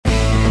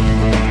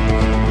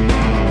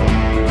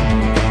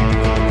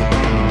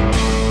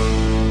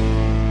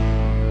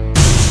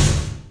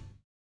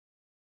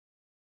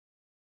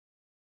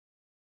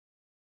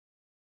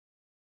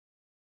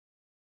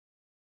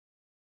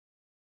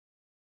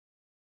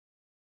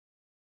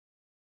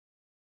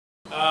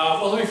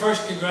Well, let me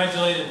first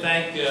congratulate and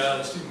thank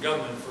the student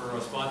government for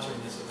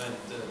sponsoring this event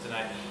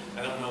tonight.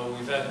 I don't know,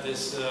 we've had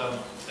this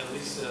at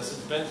least since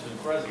Ben's been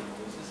president.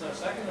 Is this our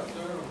second or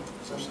third?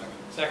 It's our second.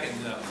 Second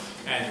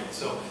annual.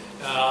 So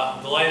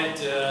I'm delighted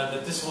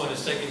that this one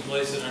is taking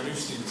place in our new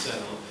student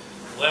center.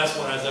 The last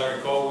one, as I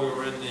recall, we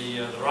were in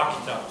the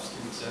Rocky Top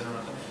Student Center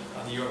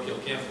on the York Hill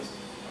campus.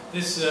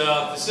 This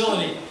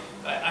facility,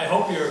 I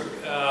hope you're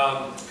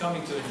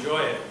coming to enjoy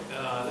it.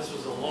 This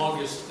was the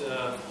longest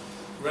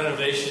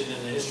renovation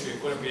in the history of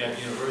Quinnipiac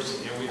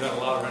University, and we've had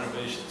a lot of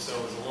renovations, so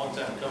it was a long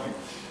time coming.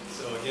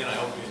 So again, I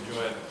hope you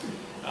enjoy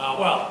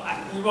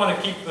it. We want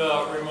to keep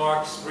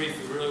remarks brief.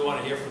 We really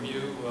want to hear from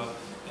you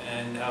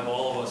and have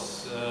all of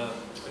us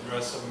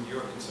address some of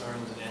your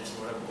concerns and answer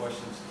whatever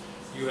questions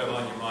you have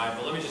on your mind.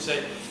 But let me just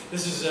say,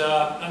 this is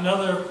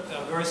another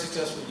very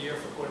successful year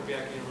for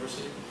Quinnipiac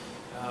University.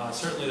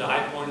 Certainly the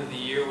high point of the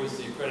year was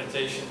the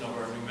accreditation of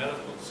our new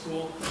medical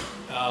school.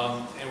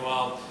 And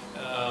while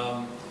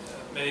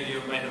many of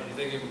you might not be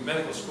thinking of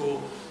medical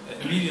school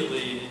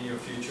immediately in your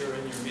future,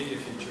 in your immediate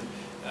future,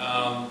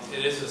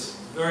 it is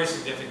a very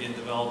significant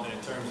development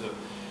in terms of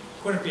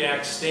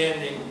Quinnipiac's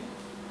standing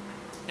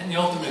and the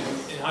ultimate,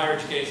 in higher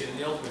education, and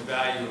the ultimate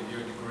value of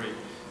your degree.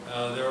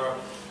 There are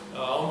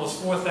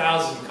almost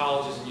 4,000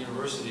 colleges and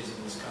universities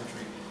in this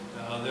country.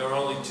 There are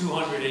only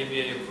 200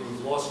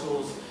 ABA-approved law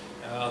schools.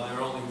 There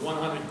are only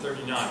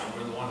 139.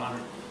 We're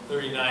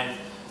the 139th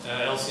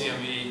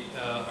LCME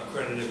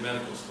accredited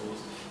medical schools.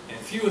 And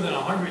fewer than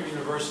 100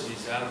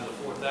 universities out of the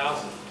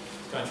 4,000 in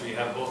the country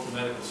have both a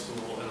medical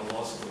school and a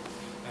law school.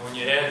 And when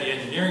you add the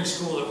engineering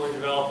school that we're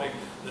developing,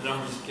 the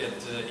numbers get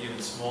even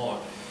smaller.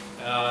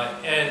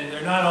 And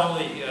they're not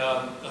only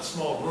a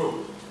small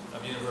group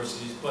of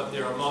universities, but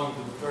they're among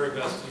the very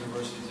best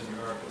universities in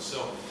America.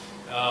 So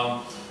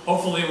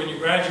hopefully when you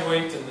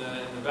graduate and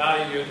the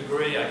value of your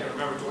degree, I can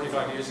remember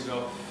 25 years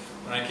ago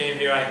when I came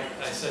here,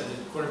 I said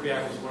that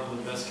Quinnipiac was one of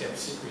the best kept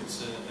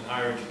secrets in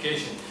higher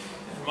education.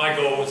 And my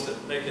goal was to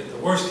make it the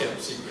worst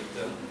kept secret.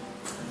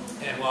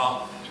 And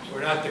while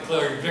we're not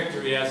declaring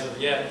victory as of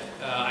yet,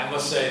 I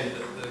must say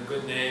that the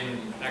good name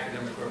and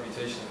academic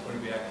reputation of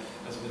Quinnipiac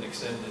has been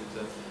extended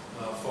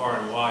far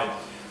and wide.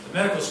 The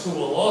medical school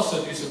will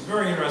also do some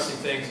very interesting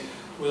things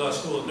with our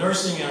School of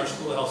Nursing and our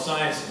School of Health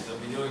Sciences. They'll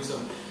be doing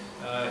some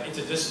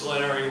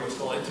interdisciplinary, what's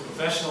called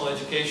interprofessional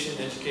education,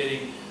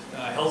 educating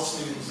health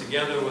students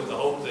together with the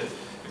hope that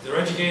if they're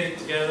educated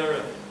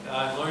together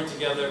and learn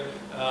together,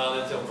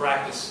 that they'll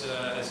practice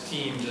as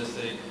teams as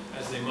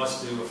they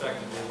must do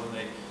effectively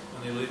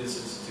when they leave this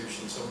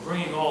institution. So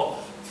bringing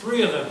all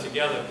three of them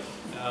together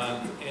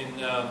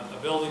in a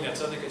building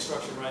that's under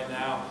construction right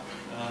now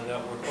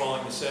that we're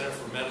calling the Center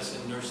for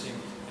Medicine, Nursing,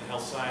 and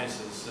Health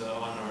Sciences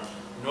on our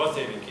North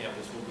Haven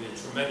campus will be a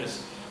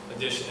tremendous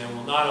addition and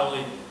will not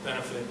only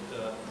benefit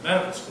the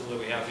medical school that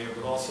we have here,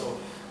 but also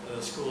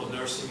the School of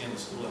Nursing and the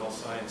School of Health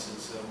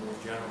Sciences more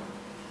generally.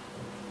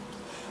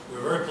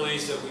 We're very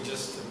pleased that we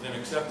just have been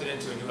accepted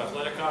into a new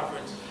athletic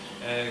conference,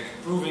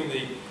 improving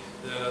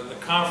the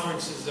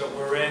conferences that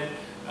we're in,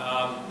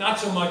 not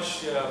so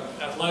much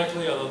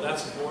athletically, although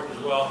that's important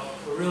as well,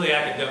 but really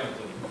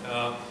academically.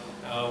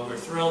 We're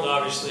thrilled,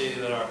 obviously,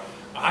 that our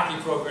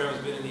hockey program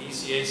has been in the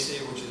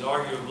ECAC, which is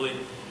arguably,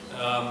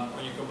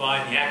 when you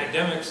combine the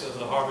academics of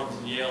the Harvards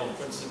and Yale, and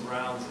Princeton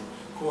Browns, and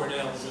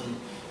Cornells,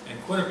 and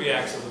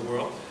Quinnipiacs of the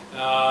world,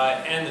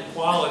 and the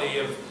quality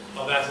of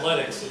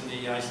athletics in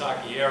the ice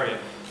hockey area.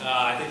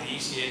 I think the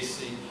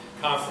ECAC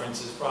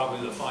conference is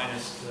probably the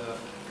finest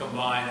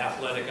combined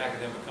athletic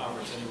academic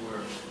conference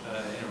anywhere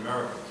in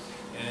America.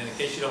 And in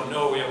case you don't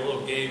know, we have a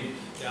little game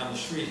down the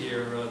street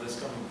here this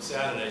coming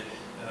Saturday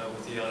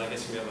with Yale. I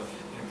guess we have an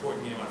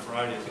important game on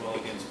Friday as well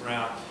against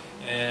Brown.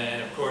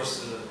 And of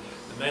course,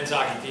 the men's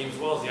hockey team as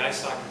well as the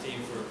ice hockey team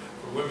for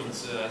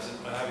women's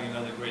having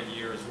another great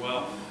year as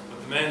well.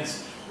 But the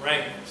men's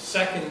ranked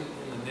second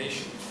in the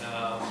nation,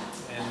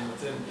 and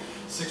within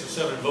 6 or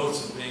 7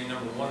 votes of being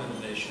number 1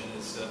 in the nation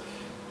is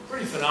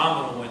pretty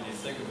phenomenal when you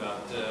think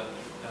about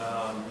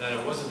that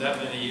it wasn't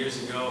that many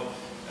years ago.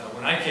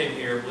 When I came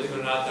here, believe it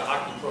or not, the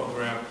hockey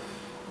program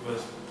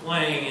was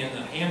playing in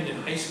the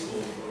Hamden High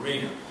School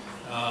arena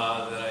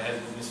that I had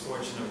the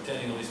misfortune of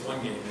attending at least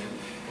one game in.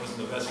 It wasn't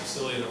the best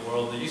facility in the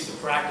world. They used to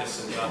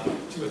practice at about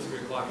 2 or 3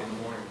 o'clock in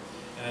the morning.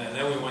 And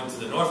then we went to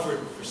the Northford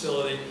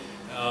facility,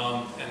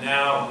 and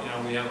now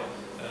we have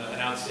an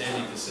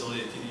outstanding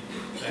facility at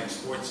TD Bank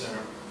Sports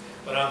Center.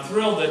 But I'm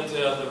thrilled that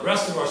the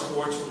rest of our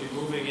sports will be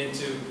moving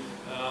into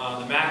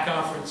the MAC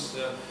conference,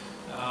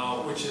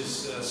 which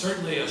is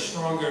certainly a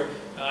stronger,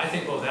 I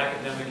think, both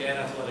academic and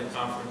athletic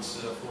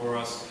conference for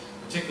us,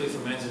 particularly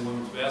for men's and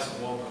women's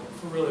basketball, but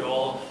for really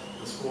all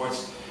the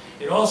sports.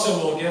 It also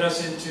will get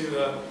us into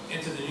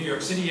the New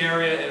York City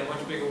area in a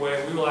much bigger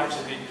way. We will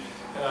actually be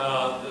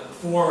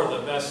 4 of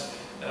the best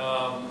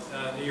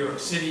New York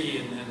City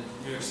and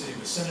New York City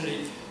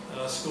vicinity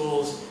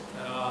schools.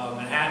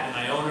 Manhattan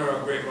and Iona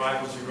are great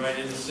rivals. You're right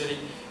in the city.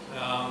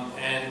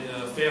 And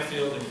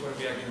Fairfield and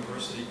Quinnipiac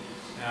University,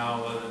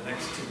 now the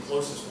next 2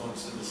 closest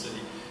ones to the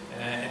city.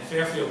 And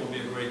Fairfield will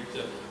be a great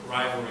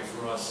rivalry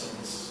for us in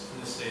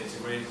this state. It's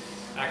a great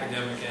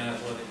academic and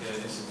athletic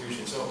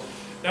institution. So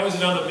that was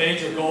another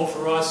major goal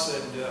for us,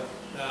 and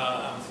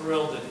I'm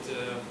thrilled that,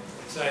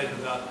 excited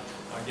about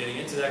getting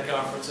into that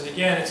conference. And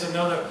again, it's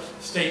another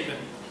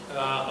statement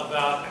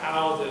about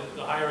how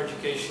the higher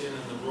education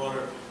and the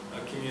broader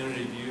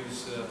community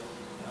views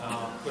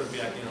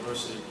Quinnipiac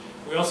University.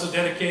 We also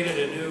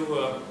dedicated a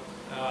new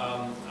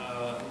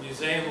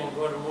museum on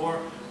Gordon Moore,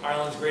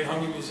 Ireland's Great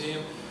Hungry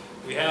Museum.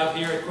 We have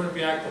here at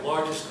Quinnipiac the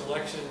largest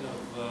collection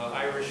of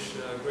Irish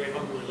Great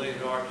Hungry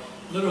related art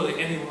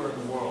literally anywhere in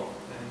the world.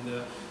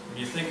 And when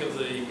you think of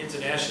the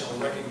international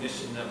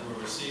recognition that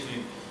we're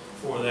receiving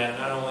for that,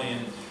 not only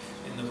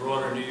in the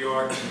broader New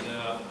York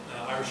and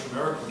Irish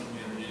American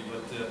community,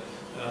 but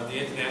the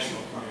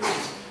international community.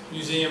 This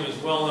museum is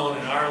well known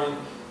in Ireland.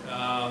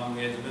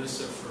 We had the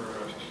Minister for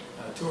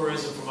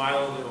Tourism from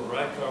Ireland, Little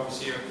Radcar,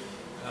 was here.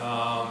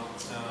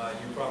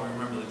 You probably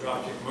remember the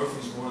Dropkick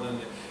Murphys more than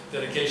the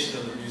dedication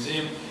of the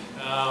museum.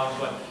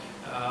 But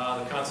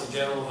the Consul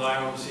General of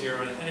Ireland was here.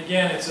 And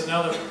again, it's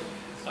another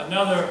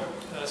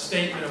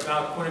statement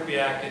about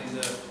Quinnipiac,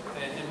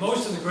 and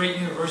most of the great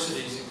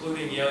universities,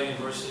 including Yale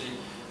University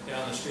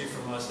down the street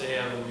from us, they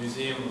have a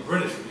museum, a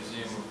British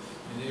museum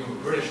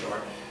of British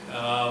art.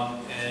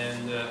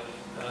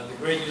 The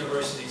great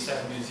universities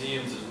have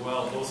museums as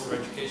well, both for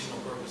educational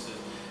purposes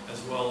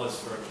as well as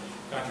for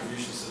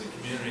contributions to the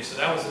community. So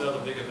that was another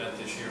big event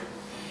this year.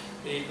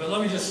 But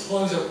let me just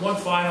close up one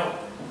final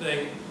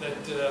thing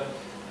that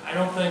I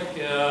don't think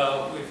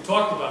we've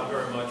talked about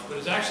very much, but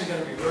it's actually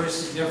going to be very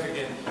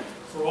significant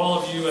for all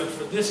of you and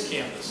for this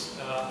campus.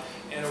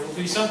 And it will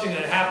be something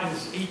that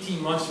happens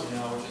 18 months from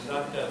now, which is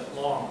not that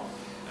long.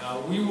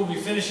 We will be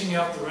finishing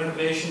up the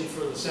renovation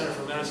for the Center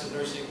for Medicine,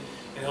 Nursing,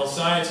 and Health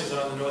Sciences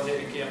on the North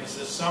Haven campus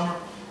this summer,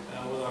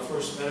 with our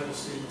first medical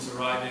students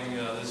arriving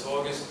this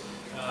August.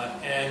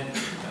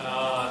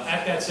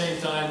 At that same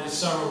time this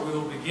summer, we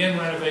will begin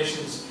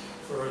renovations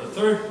for the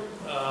third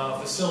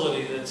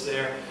facility that's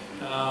there,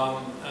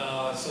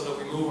 so that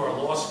we move our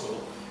law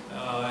school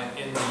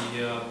in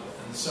the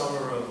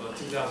summer of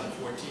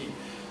 2014.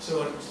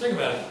 So think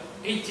about it,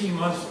 18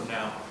 months from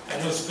now. I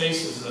know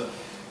space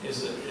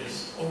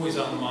is always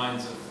on the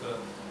minds of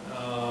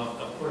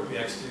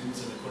Quinnipiac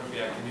students and the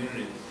Quinnipiac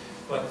community.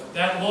 But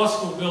that law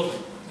school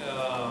building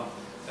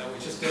that we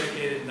just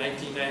dedicated in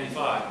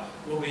 1995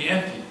 will be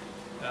empty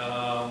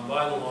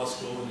by the law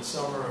school in the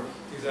summer of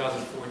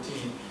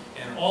 2014.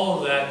 And all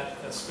of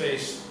that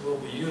space will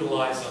be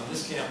utilized on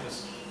this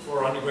campus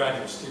for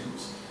undergraduate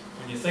students.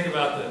 When you think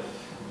about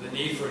the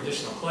need for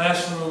additional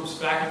classrooms,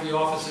 faculty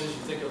offices,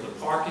 you think of the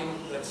parking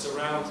that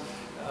surrounds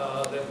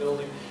that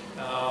building.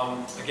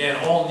 Again,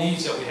 all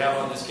needs that we have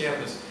on this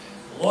campus.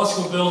 The law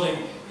school building,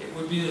 it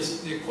would be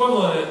the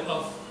equivalent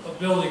of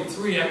building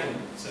 3 Eklund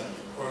centers,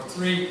 or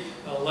 3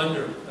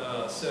 lender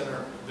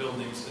center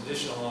buildings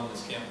additional on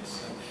this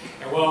campus.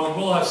 And while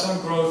we will have some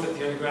growth at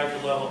the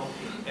undergraduate level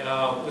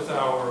with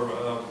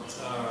our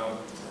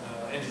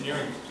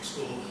engineering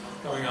school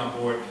coming on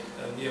board,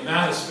 the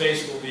amount of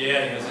space we'll be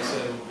adding, as I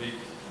said, will be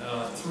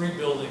 3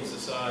 buildings the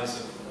size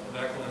of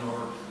Eklund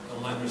or the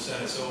lender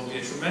center. So it will be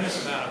a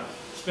tremendous amount of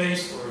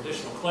space for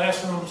additional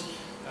classrooms,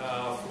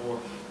 for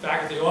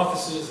faculty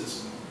offices. There's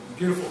some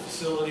beautiful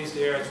facilities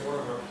there. It's one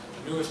of our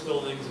newest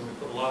buildings, and we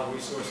put a lot of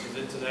resources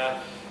into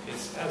that.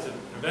 As an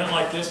event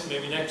like this,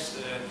 maybe next,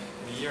 in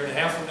a year and a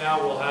half from now,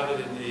 we'll have it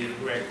in the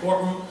Grand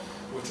Courtroom,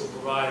 which will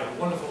provide a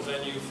wonderful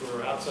venue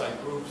for outside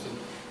groups and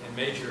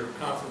major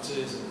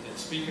conferences and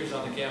speakers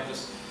on the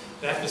campus.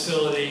 That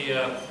facility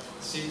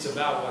seats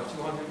about, what,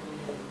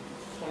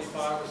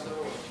 225 or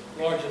so,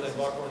 larger than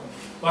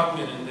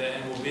Buckman,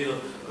 and will be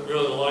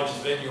really the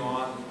largest venue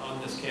on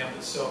this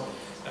campus. So,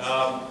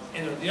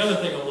 and the other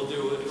thing it will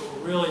do, it will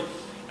really,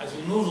 as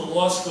we move the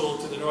law school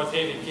to the North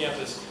Haven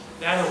campus,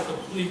 that will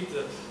complete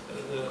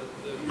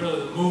really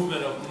the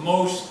movement of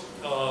most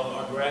of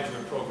our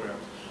graduate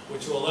programs,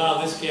 which will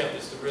allow this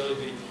campus to really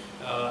be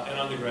an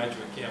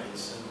undergraduate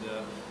campus.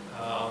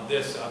 And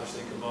this,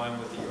 obviously, combined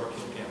with the York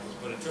Hill campus.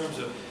 But in terms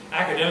of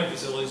academic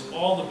facilities,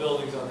 all the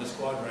buildings on this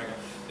quadrangle,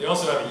 they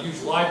also have a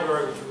huge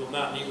library, which we will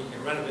not need. We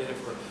can renovate it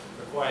for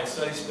quiet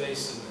study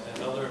space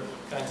and other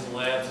kinds of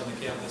labs on the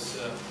campus.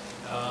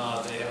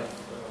 They have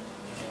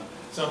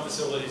some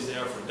facilities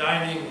there for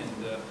dining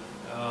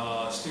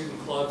and student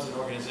clubs and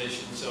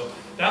organizations. So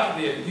that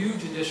will be a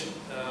huge addition.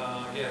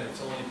 Again,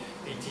 it's only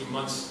 18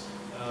 months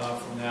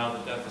from now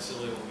that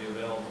facility will be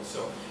available.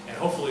 So, and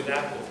hopefully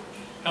that will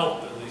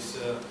help at least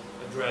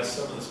address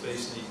some of the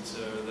space needs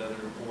that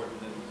are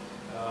important and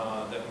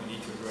that we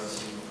need to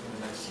address in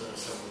the next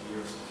several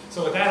years.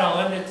 So with that, I'll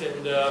end it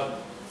and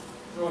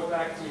throw it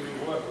back to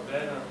whoever,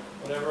 Ben or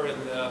whatever,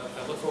 and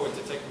I look forward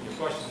to taking your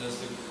questions as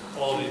to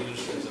all of the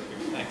administrators up here.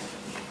 Thanks.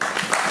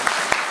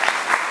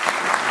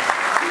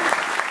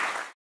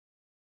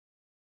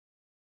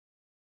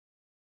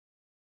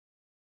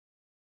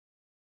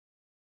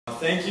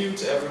 Thank you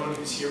to everyone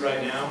who's here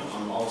right now,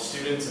 all the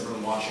students,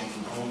 everyone watching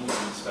from home,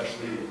 and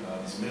especially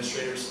these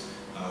administrators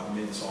who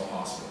made this all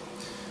possible.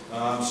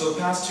 So the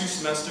past 2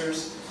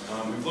 semesters,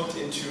 we've looked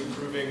into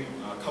improving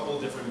a couple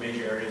of different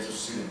major areas of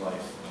student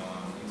life,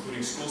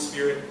 including school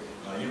spirit,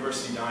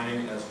 university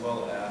dining, as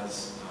well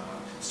as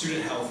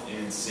student health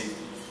and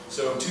safety.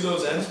 So to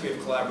those ends, we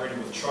have collaborated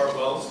with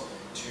Chartwells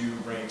to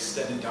bring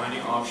extended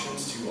dining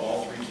options to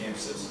all 3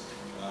 campuses.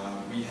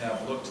 We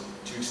have looked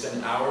to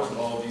extend hours of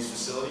all of these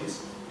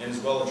facilities, and as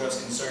well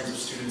address concerns of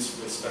students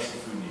with special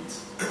food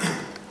needs.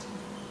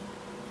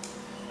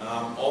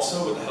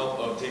 Also, with the help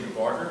of David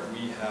Barger,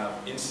 we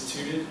have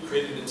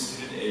created and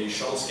instituted a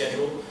shuttle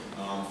schedule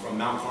from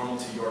Mount Carmel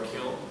to York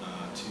Hill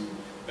to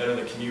better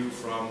the commute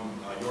from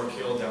York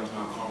Hill down to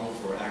Mount Carmel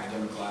for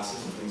academic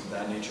classes and things of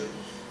that nature.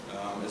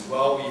 As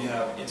well, we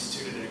have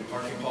instituted a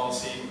parking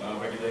policy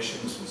regulation.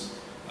 This was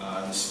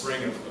in the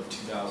spring of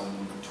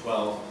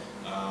 2012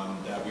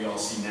 that we all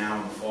see now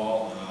in the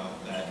fall,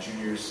 that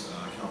juniors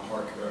cannot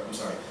park,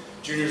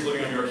 juniors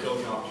living on York Hill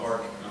cannot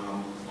park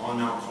on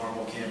Mount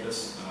Carmel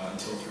campus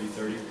until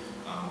 3:30.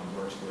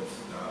 We worked with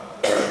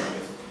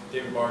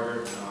David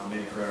Barger,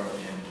 Manny Carrero,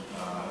 and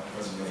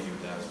President Lahey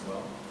with that as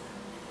well.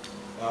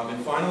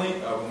 And finally,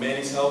 with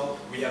Manny's help,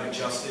 we have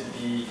adjusted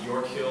the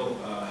York Hill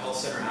Health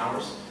Center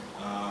hours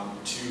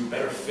to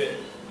better fit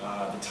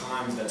the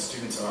times that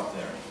students are up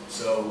there.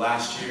 So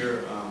last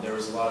year, there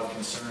was a lot of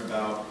concern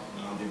about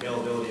the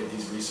availability of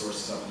these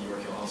resources up at the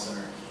York Hill Health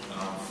Center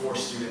for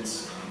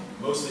students,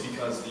 mostly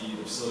because the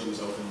facility was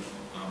open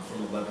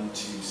from 11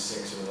 to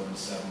 6 or 11 to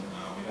 7.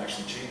 We've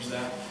actually changed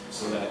that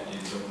so that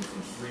it is open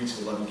from 3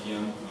 to 11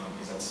 p.m.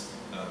 Because that's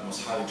the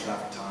most highly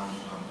trafficked time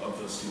of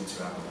those students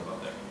who happen to live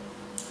up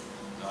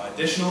there.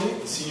 Additionally,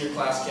 the senior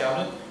class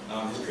cabinet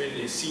has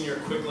created a senior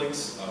quick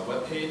links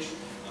webpage,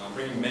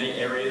 bringing many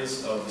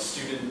areas of the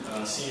student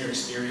senior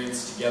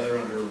experience together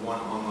under one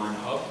online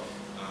hub.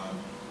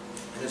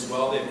 And as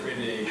well, they've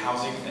created a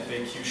housing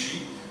FAQ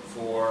sheet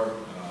for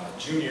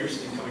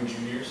juniors, incoming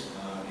juniors,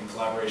 in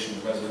collaboration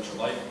with Residential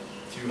Life,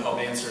 to help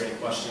answer any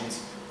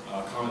questions,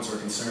 comments, or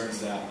concerns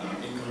that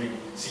incoming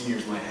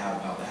seniors might have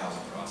about the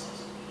housing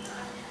process.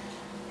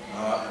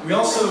 We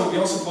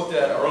also looked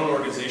at our own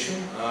organization.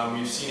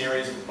 We've seen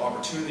areas of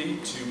opportunity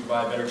to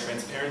provide better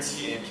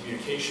transparency and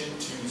communication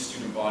to the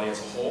student body as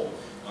a whole.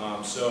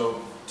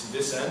 So to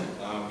this end,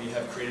 we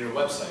have created a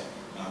website,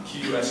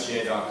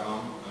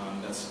 QUSGA.com.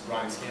 That's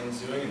Brian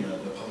Scanlon's doing in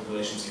the Public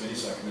Relations Committee,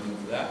 so I commend him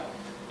for that.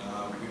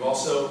 We've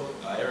also,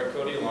 Eric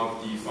Cody, along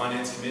with the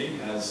Finance Committee,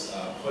 has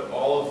put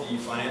all of the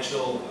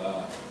financial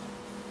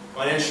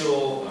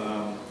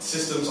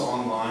systems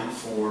online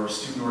for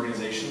student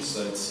organizations,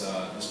 so that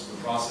the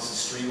process is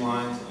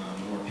streamlined,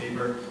 no more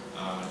paper,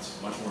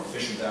 it's much more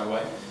efficient that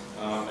way.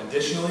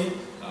 Additionally,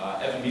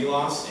 Evan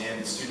Milos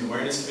and the Student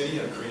Awareness Committee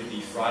have created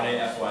the Friday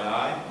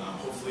FYI.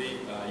 Hopefully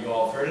you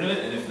all have heard of it,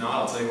 and if not,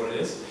 I'll tell you what it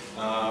is.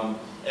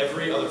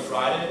 Every other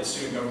Friday, the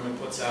student government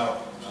puts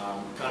out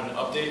kind of an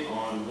update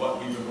on what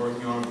we've been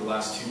working on over the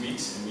last 2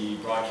 weeks, and we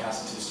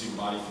broadcast it to the student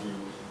body through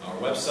our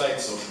website,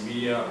 social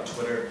media, our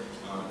Twitter,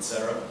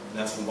 etc. And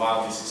that's been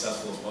wildly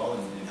successful as well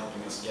in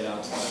helping us get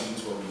out to the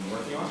students what we've been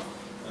working on.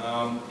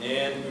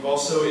 And we've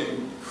also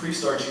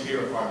increased our GPA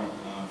requirement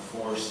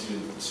for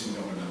student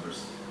government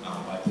members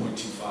by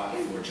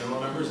 0.25 for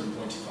general members and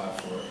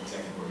 0.25 for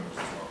executive board members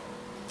as well.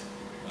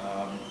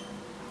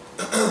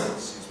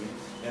 Excuse me.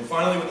 And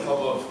finally, with the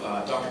help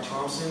of Dr.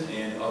 Thompson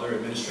and other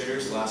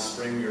administrators, last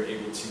spring we were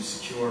able to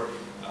secure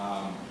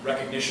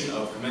recognition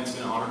of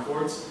commencement honor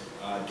cords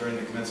during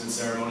the commencement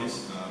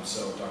ceremonies.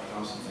 So Dr.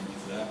 Thompson, thank you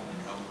for that and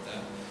your help with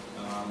that.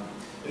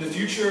 In the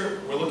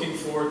future, we're looking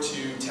forward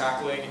to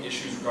tackling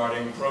issues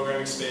regarding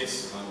programming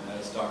space,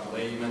 as Dr.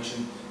 Lahey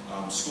mentioned,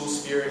 school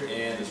spirit,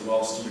 and as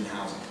well student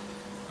housing.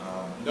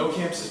 No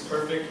campus is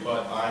perfect,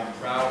 but I'm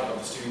proud of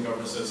the Student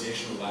Government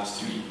Association the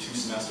last two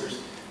semesters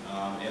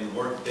and the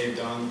work that they've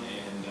done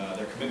and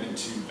their commitment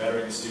to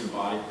bettering the student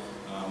body.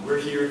 We're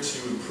here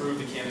to improve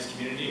the campus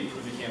community,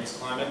 improve the campus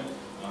climate,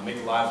 make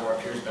the lives of our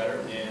peers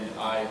better, and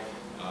I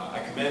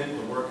commend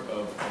the work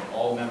of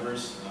all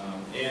members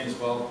and as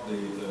well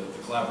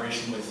the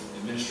collaboration with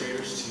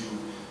administrators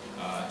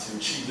to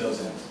achieve those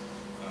ends.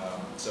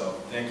 So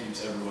thank you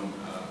to everyone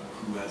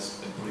who has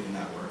been putting in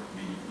that work.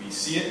 We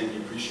see it and we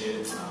appreciate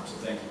it, so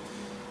thank you.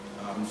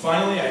 And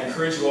finally, I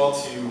encourage you all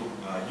to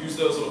use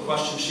those little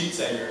question sheets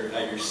at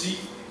your seat.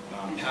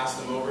 Pass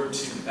them over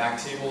to the back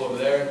table over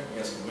there. You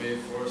guys can wave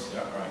for us.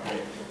 Yeah, all right,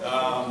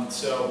 great.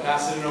 So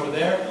pass it in over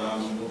there.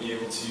 We'll be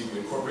able to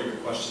incorporate your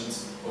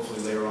questions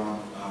hopefully later on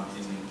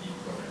in the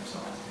program. So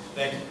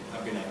thank you.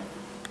 Have a good night.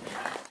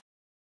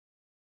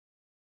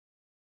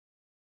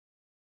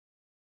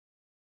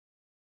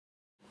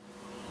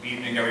 Good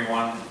evening,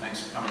 everyone.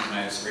 Thanks for coming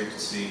tonight. It's great to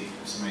see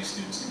so many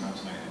students come out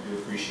tonight. I do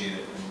appreciate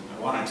it. And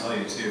I want to tell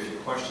you, too, if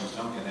your questions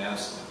don't get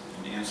asked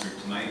and answered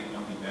tonight,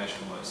 don't be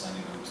bashful about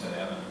sending them to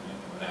Evan.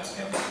 I would ask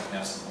Evan to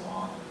pass them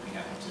along and be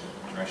happy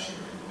to address your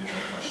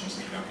individual questions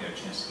that you don't get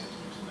a chance to get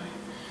to tonight.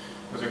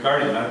 With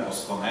regard to the medical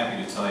school, I'm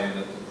happy to tell you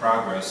that the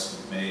progress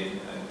we've made,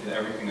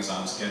 everything is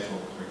on schedule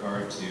with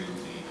regard to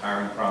the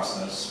hiring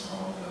process,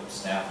 all the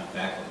staff and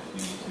faculty we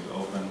need to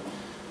open.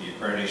 The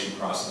accreditation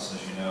process,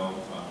 as you know,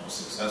 was was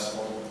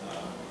successful.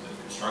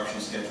 The construction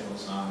schedule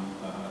is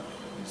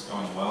is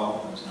going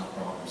well. There's no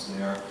problems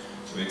there.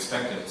 So we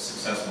expect a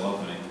successful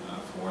opening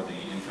for the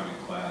incoming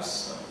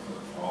class for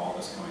the fall,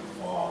 this coming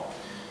fall.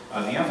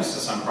 The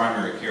emphasis on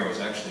primary care was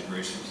actually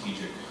very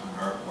strategic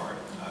on our part.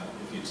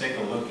 If you take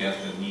a look at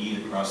the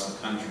need across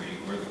the country,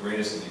 where the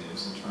greatest need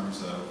is in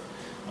terms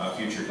of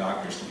future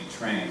doctors to be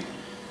trained,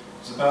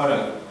 it's about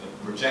the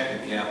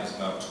projected gap is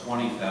about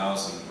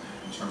 20,000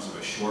 in terms of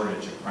a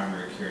shortage of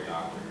primary care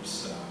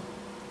doctors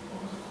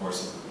over the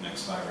course of the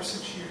next 5 or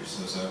 6 years.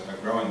 So there's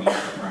a growing need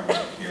for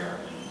primary care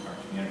in our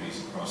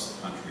communities across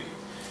the country.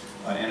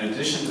 In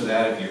addition to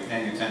that, if you're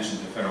paying attention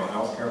to federal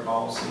health care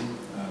policy,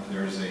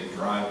 there's a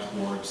drive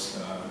towards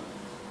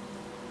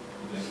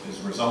that is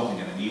resulting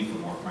in a need for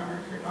more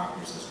primary care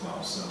doctors as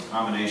well. So the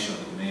combination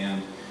of the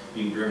demand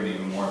being driven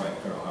even more by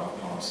federal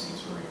health policy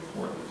is very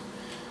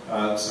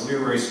important. So we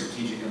were very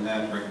strategic in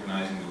that,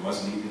 recognizing there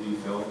was a need to be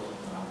filled.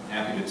 I'm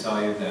happy to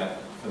tell you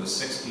that for the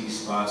 60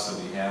 spots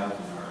that we have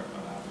in our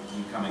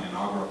incoming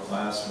inaugural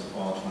class for the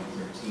fall of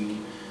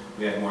 2013,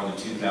 we had more than about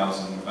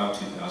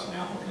 2,000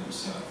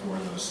 applicants for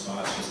those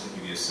spots, just to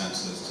give you a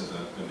sense as to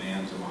the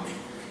demand among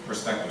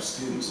prospective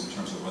students in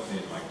terms of what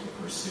they'd like to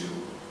pursue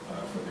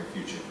for their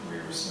future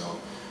careers. So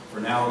for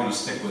now, we're going to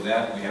stick with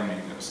that. We haven't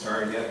even got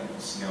started yet. We'll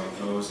see how it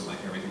goes, and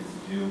like everything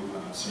we do,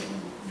 certainly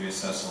we'll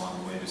reassess along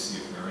the way to see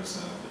if there is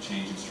a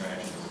change in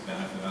strategy that would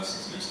benefit us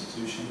as an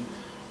institution.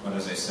 But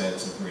as I said,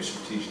 it's a very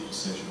strategic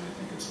decision. I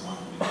think it's one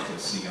we need to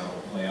see how it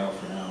will play out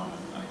for now,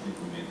 and I think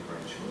we made the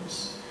right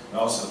choice. It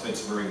also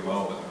fits very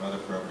well with our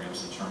other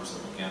programs in terms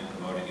of, again,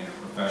 promoting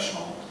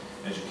interprofessional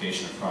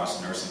education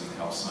across nursing and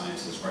health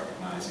sciences,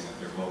 recognizing that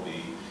there will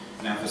be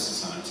an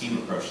emphasis on a team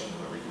approach to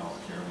delivering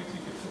health care. We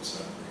think it fits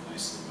very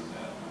nicely with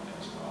that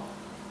as well.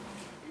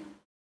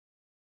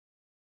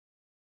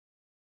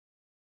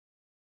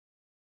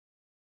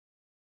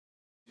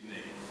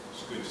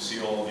 It's good to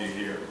see all of you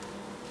here.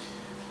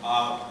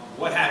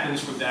 What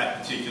happens with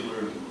that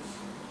particular,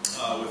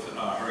 with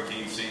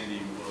Hurricane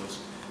Sandy was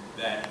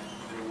that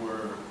there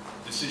were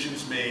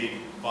decisions made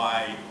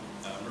by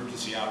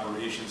emergency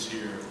operations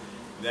here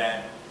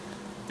that,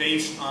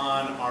 based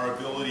on our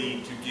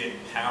ability to get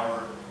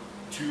power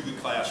to the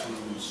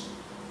classrooms,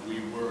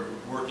 we were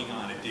working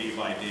on a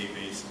day-by-day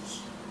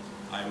basis.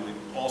 I would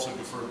also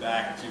defer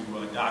back to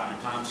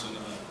Dr. Thompson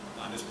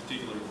on this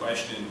particular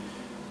question,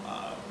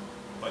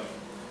 but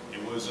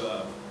it was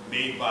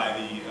made by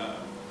the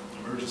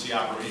Emergency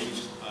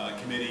Operations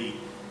Committee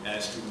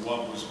as to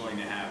what was going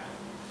to happen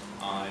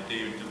on a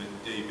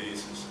day-to-day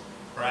basis.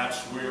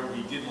 Perhaps where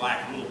we did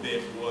lack a little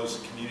bit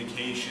was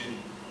communication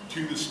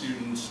to the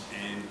students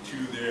and to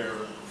their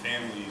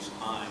families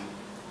on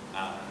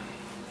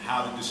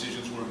how the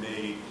decisions were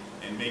made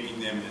and making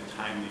them in a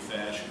timely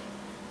fashion.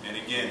 And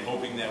again,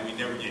 hoping that we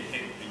never get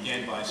hit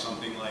again by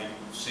something like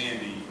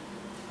Sandy,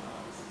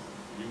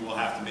 we will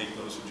have to make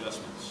those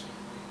adjustments.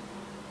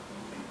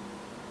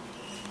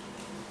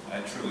 I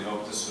truly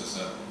hope this was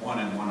a 1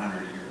 in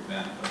 100-year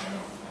event, but I don't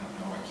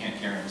know. I can't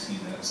guarantee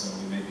that. So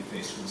we may be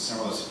faced with a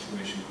similar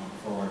situation going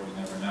forward. We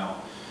never know.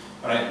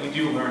 But we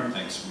do learn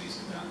things from these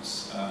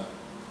events.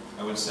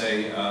 I would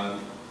say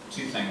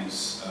 2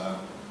 things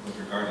with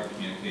regard to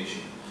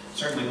communication.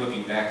 Certainly,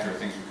 looking back, there are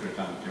things we could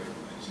have done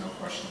differently. There's no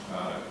question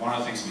about it. One of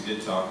the things we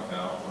did talk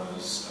about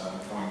was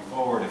going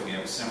forward, if we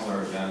have a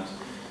similar event,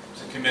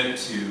 to commit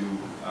to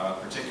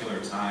particular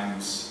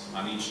times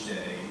on each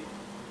day,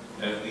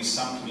 that at least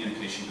some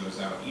communication goes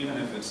out, even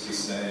if it's to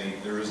say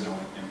there is no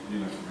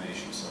new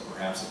information. So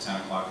perhaps at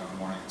 10 o'clock in the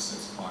morning,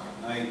 6 o'clock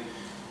at night,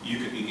 you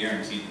could be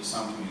guaranteed that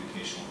some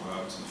communication will go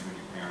out to you and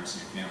your parents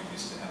and your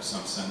families to have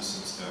some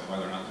sense as to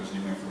whether or not there's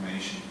new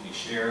information to be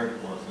shared,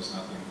 or if there's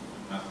nothing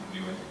new.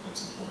 I think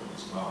that's important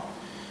as well.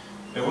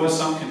 There was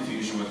some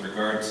confusion with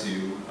regard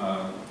to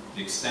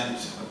the extent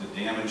of the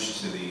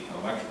damage to the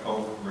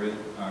electrical grid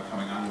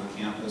coming onto the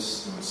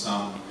campus. There was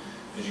some,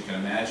 as you can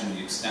imagine,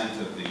 the extent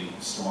of the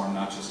storm,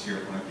 not just here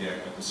at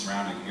Quinnipiac, but the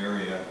surrounding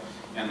area,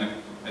 and the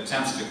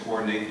attempts to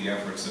coordinate the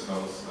efforts of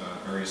both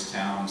various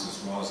towns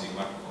as well as the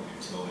electrical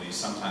utilities.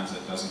 Sometimes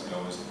it doesn't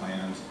go as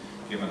planned,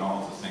 given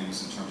all the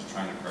things in terms of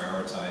trying to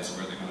prioritize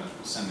where they're going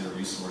to send their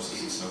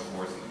resources and so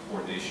forth, and the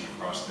coordination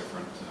across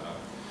different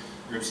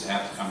groups that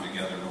have to come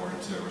together in order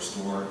to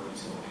restore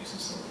utilities and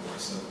so forth.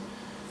 So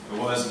it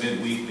was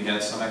midweek. We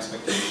had some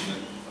expectation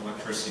that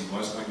electricity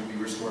was going to be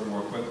restored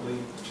more quickly.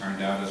 It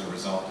turned out, as a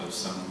result of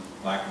some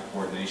lack of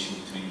coordination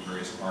between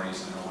various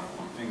parties, I don't want to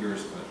point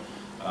fingers, but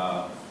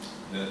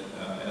that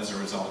as a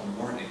result, we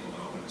weren't able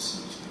to open as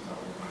soon as we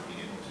thought we were going to be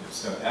able to.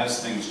 So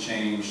as things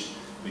changed,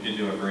 we did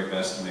do our very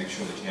best to make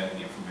sure that you had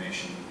the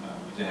information.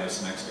 We did have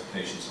some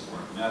expectations that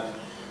weren't met,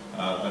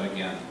 but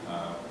again,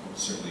 we'll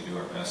certainly do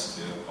our best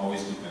to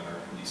always do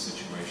better in these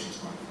situations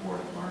going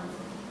forward and learn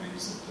from the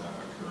things that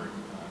occurred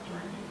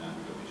during the event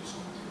that we just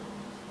went through.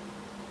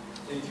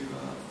 Thank you.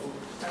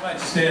 I'd like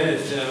to say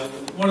that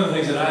one of the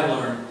things that I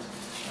learned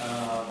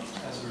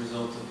as a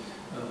result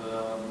of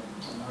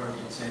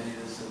Hurricane Sandy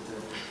is that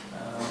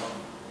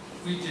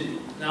we do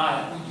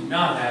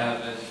not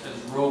have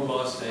as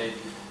robust a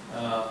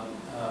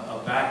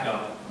a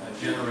backup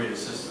generator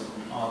system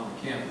on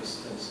the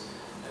campus,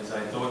 as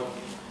I thought.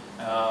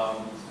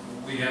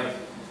 We have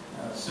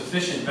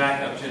sufficient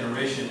backup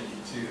generation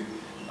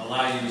to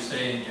allow you to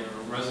stay in your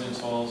residence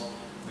halls.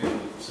 We have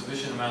a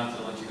sufficient amount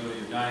to let you go to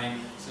your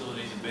dining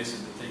facilities and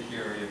basically take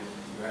care of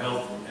your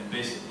health and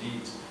basic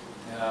needs.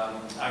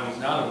 I was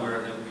not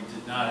aware that we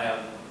did not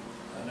have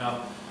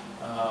enough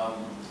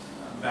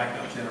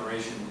backup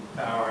generation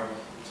power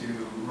to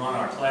run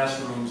our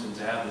classrooms and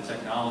to have the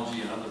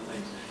technology and other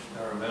things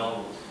that are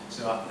available.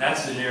 So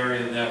that's an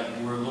area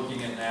that we're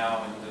looking at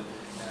now, and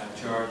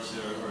I've charged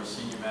our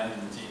senior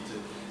management team to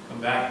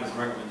come back with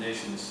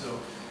recommendations. So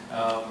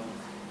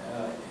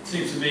it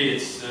seems to me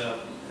there's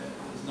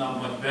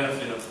not much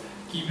benefit of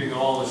keeping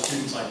all the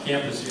students on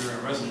campus here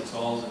in residence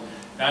halls and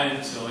dining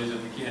facilities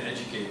if we can't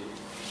educate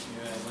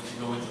once you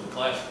go into the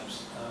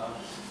classrooms.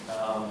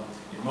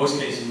 In most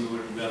cases, we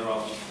would have been better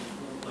off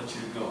to let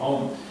you go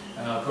home.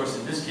 Of course,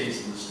 in this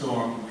case, in the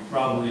storm, we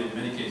probably, in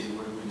many cases,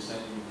 would have been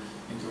sending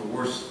you into a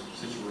worse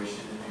situation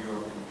in New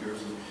York and New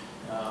Jersey,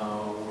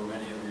 where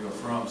many of you are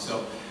from.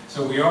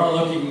 So we are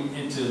looking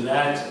into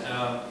that,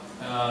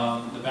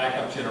 the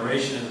backup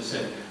generation. As I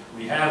said,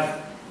 we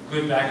have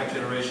good backup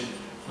generation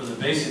for the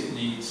basic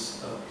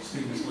needs of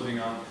students living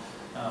on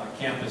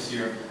campus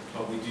here,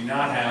 but we do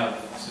not have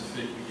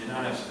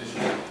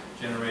sufficient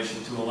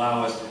generation to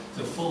allow us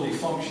to fully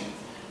function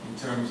in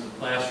terms of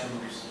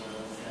classrooms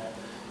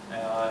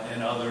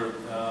and other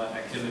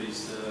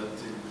activities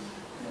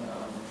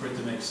for it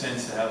to make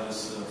sense to have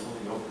this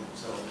fully open.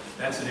 So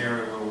that's an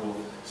area where we'll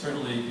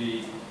certainly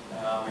be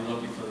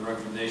looking for the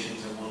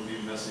recommendations, and we'll be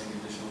investing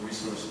additional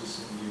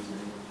resources in using it.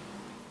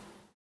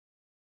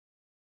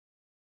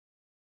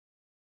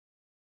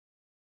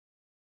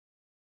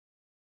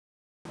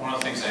 One of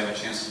the things I have a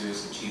chance to do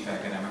as the Chief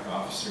Academic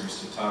Officer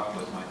is to talk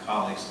with my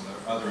colleagues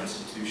at other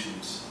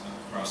institutions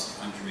across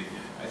the country.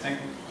 I think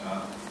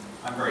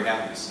I'm very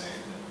happy to say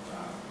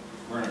that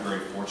we're in a very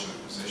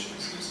fortunate position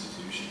as an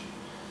institution.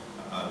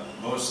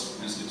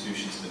 Most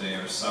institutions today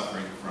are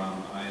suffering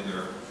from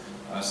either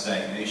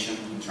stagnation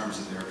in terms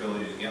of their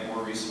ability to get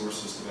more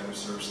resources to better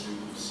serve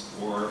students,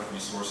 or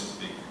resources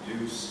being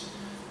reduced.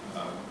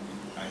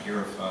 I hear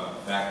of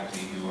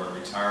faculty who are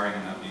retiring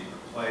and not being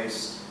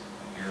replaced.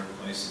 I hear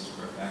of places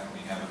where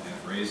faculty haven't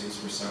had raises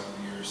for several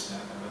years,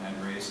 staff haven't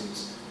had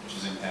raises, which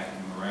is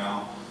impacting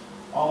morale.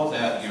 All of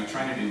that,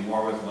 trying to do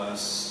more with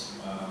less,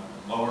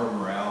 lower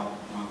morale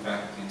among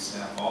faculty and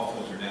staff, all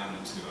filter down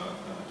into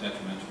a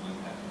detrimental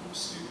impact on the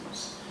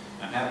students.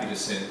 I'm happy to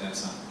say that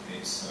that's not the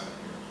case here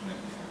at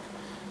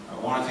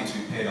Connecticut. One of the things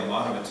we paid a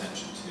lot of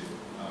attention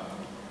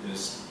to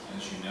is,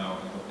 as you know,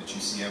 I hope that you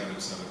see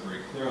evidence of it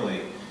very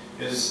clearly,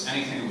 is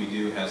anything that we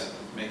do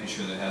making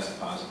sure that it has a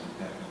positive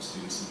impact on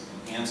students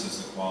and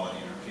enhances the quality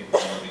and our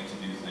capability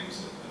to do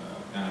things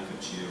that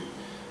benefit you.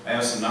 I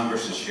have some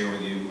numbers to share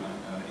with you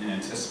in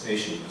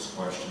anticipation of this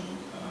question.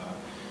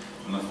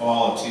 From the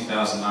fall of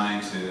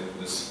 2009 to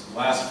this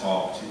last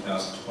fall of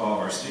 2012,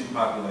 our student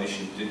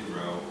population did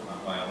grow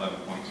by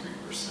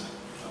 11.3%,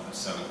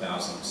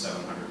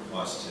 7,700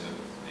 plus to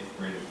 8th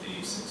grade of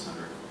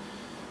 8,600.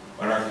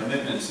 But our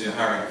commitment to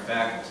hiring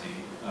faculty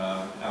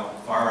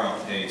far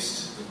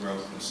outpaced the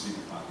growth in the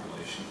student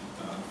population.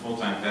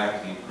 Full-time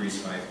faculty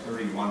increased by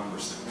 31%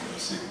 over the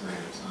same period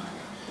of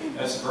time.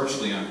 That's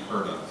virtually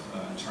unheard of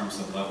in terms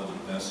of the level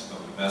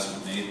of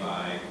investment made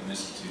by an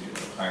institute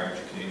of higher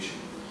education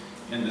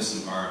in this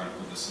environment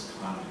with this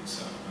economy.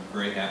 So I'm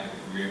very happy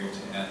that we were able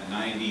to add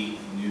 90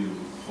 new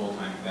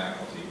full-time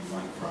faculty. We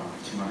went from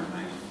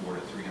 294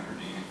 to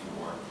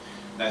 384.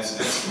 That's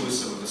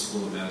exclusive of the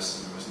School of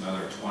Medicine. There was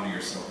another 20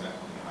 or so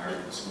faculty hired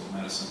in the School of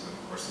Medicine, but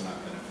of course they're not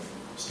benefiting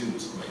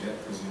students quite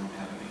yet because we don't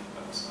have any.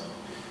 So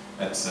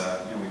that's,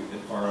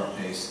 it far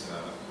outpaced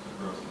the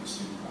growth in the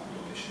student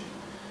population.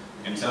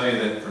 I can tell you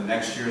that for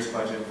next year's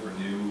budget for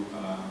new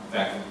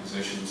faculty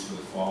positions for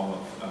the fall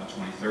of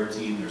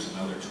 2013, there's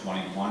another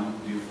 21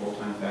 new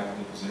full-time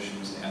faculty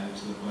positions added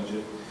to the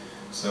budget.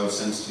 So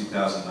since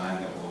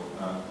 2009, that will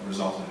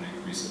result in an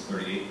increase of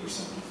 38%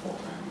 in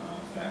full-time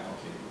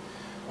faculty.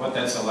 What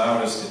that's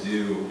allowed us to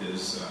do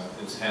is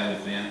it's had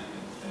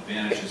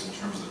advantages in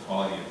terms of the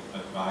quality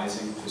of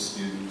advising to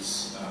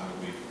students.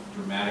 We've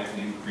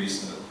dramatically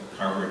increased the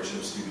coverage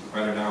of student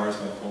credit hours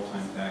by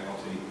full-time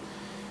faculty.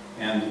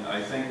 And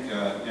I think,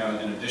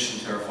 in addition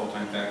to our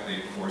full-time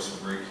faculty, of course,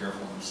 we're very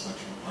careful in the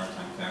selection of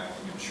part-time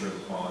faculty to ensure the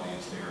quality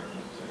is there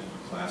in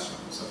the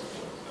classroom and so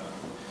forth.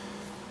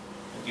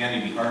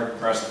 Again, you'd be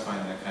hard-pressed to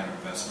find that kind of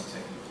investment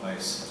taking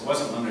place. It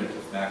wasn't limited to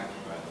faculty,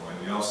 by the way.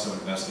 We also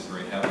invested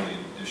very heavily in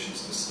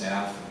additions to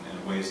staff and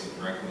in ways that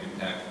directly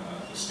impact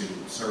the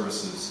student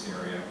services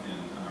area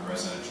in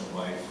residential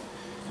life,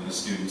 in the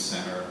student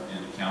center,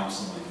 in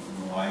counseling,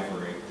 in the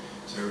library.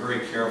 So we're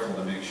very careful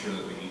to make sure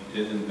that we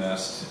did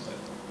invest, but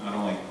not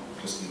only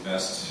just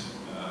invest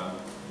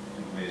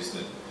in ways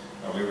that,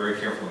 we were very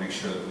careful to make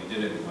sure that we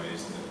did it in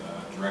ways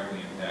that directly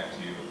impact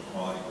you, the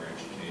quality of your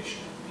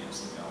education, and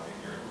enhance the value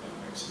of your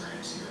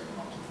experience here and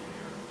ultimately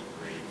your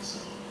degree. So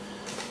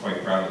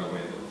quite proud of the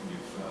way that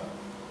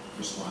we've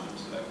responded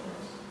to that for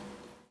us.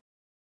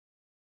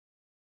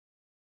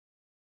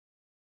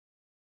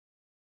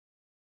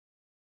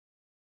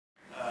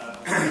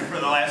 For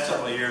the last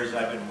several years,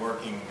 I've been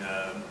working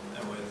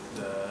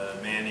with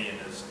Manny and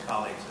his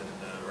colleagues in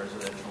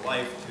residential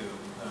life to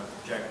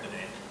project the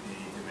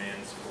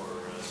demands for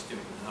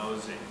student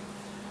housing.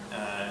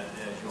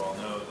 As you all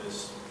know, the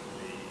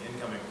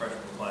incoming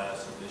freshman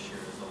class of this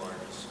year is the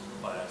largest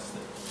class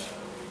that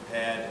we've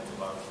had. It's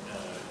about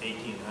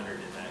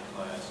 1,800 in that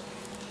class.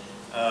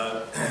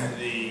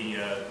 The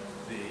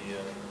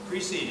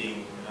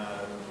preceding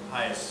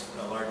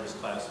largest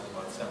class is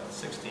about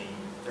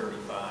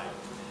 1,635.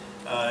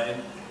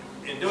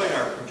 In doing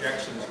our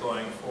projections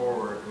going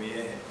forward,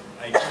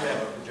 I do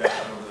have a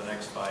projection over the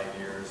next 5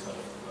 years of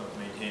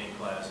maintaining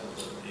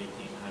classes of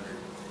 1,800.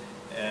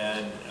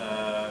 And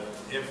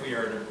if we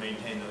are to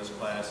maintain those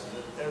classes,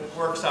 it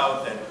works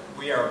out that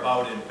we are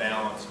about in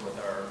balance with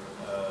our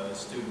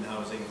student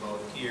housing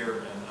both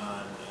here and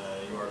on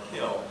York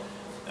Hill.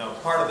 Now,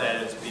 part of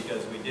that is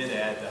because we did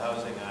add the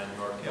housing on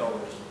York Hill,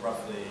 which is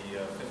roughly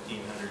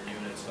 1,500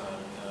 units on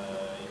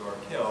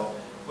York Hill,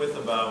 with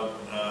about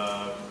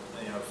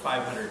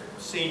 500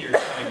 seniors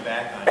coming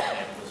back on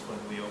campus when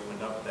we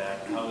opened up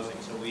that housing.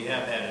 So we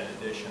have had an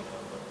addition of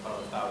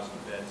about 1,000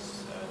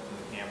 beds to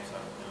the campus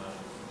on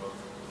both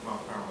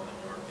Mount Carmel and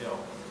York Hill.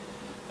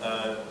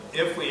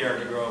 If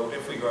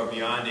we grow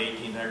beyond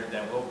 1,800,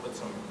 that will put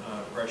some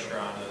pressure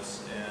on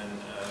us, and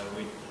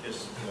we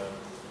just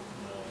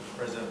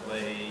President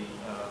Lahey,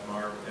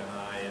 Mark, and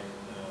I, and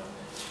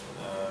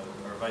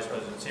our Vice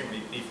President Senior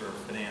VP for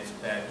Finance,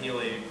 Pat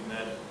Healy,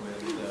 met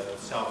with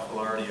Sal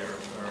Filardi,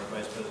 our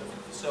Vice President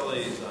for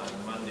Facilities, on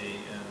Monday,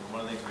 and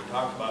one of the things we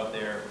talked about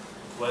there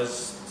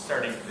was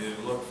starting to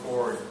look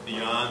forward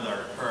beyond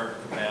our current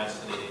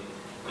capacity.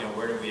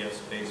 Where do we have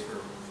space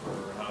for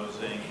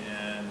housing,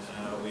 and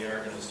we are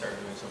going to start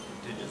doing some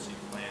contingency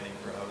planning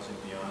for housing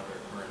beyond our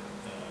current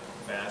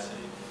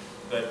capacity.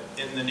 But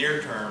in the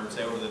near term,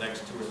 say over the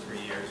next 2 or 3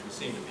 years, we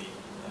seem to be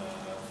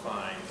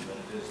fine, but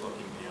it is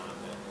looking beyond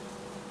that.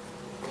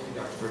 Thank you,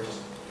 Dr. Burgess.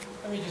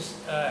 Let me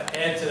just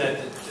add to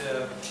that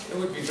it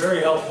would be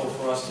very helpful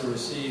for us to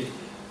receive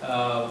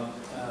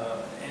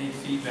any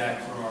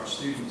feedback from our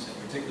students, and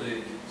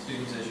particularly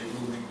students as you're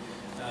moving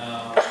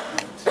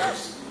to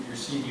your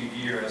senior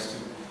year, as to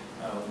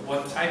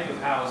what type of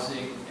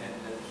housing and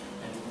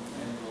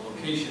the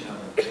location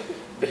of it.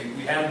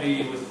 We had a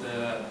meeting with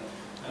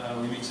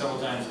we meet several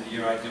times a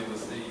year. I do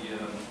with the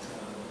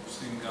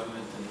student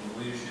government and the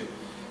leadership,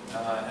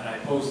 and I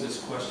posed this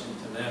question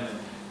to them, and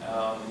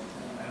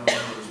I don't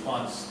have a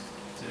response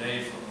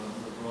today from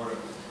the broader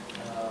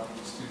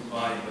student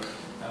body, but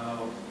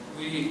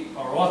we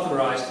are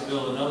authorized to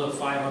build another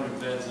 500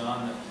 beds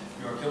on the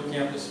York Hill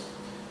campus.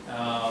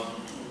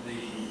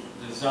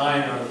 The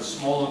design are the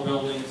smaller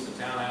buildings,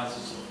 the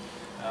townhouses,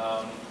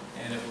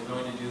 and if we're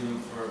going to do them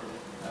for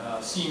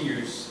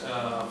seniors,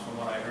 from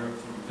what I heard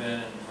from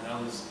Ben and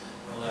others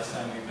the last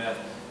time we met,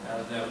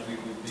 that we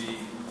would be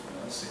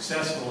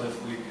successful if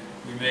we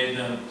made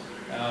them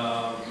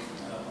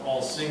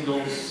all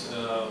singles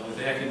with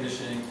air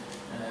conditioning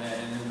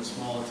and in the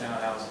smaller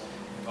townhouse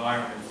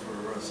environment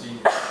for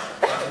seniors.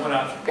 That's one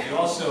option. We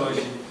also, as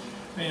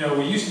you know,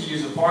 we used to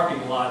use a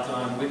parking lot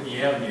on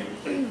Whitney Avenue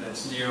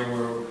that's near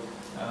where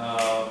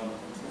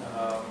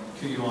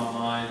QUion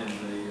line and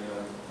the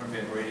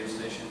Burnbank radio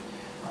station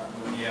on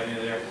Whitney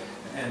Avenue there.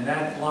 And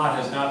that lot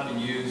has not been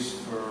used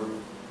for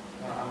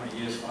how many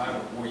years? 5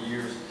 or 4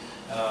 years.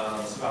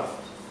 It's about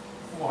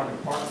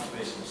 400 parking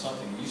spaces or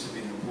something. It used to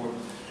be an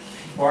important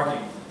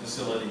parking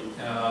facility.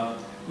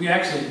 We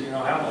actually,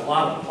 have a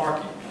lot of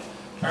parking.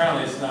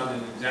 Apparently, it's not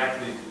in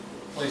exactly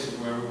places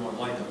where everyone would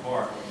like to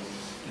park.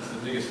 It's the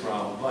biggest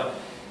problem. But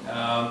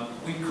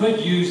we could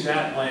use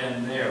that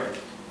land there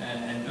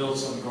and build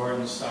some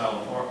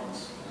garden-style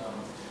apartments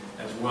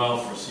as well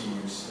for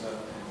seniors,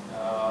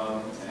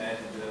 and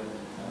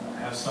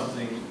have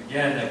something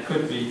again that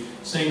could be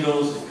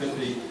singles. It could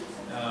be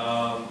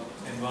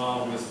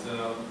involved with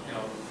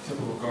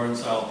typical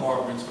garden-style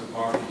apartments with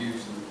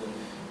barbecues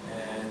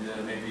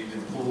and maybe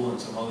even pool and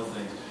some other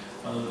things.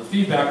 The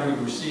feedback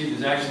we've received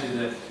is actually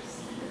that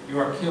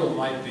York Hill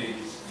might be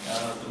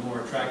the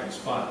more attractive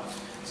spot.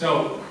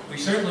 So we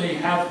certainly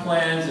have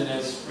plans, and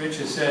as Rich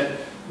has said,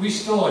 we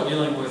still are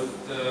dealing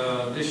with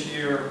this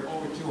year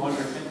over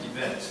 250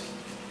 beds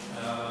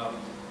on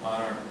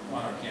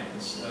our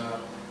campus.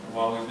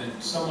 While we've been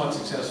somewhat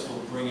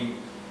successful bringing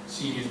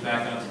seniors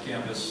back onto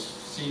campus,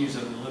 seniors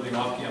have been living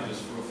off campus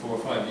for 4 or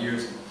 5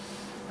 years.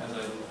 As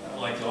I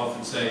like to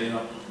often say,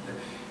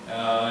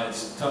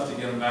 it's tough to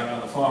get them back on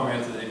the farm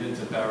after they've been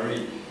to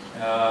Paris.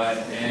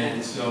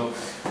 And so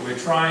we're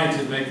trying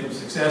to make them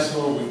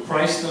successful. We've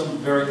priced them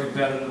very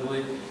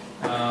competitively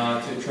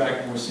to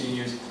attract more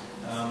seniors.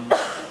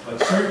 But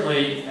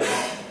certainly,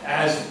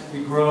 as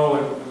we grow,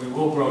 and we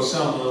will grow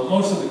some,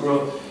 most of the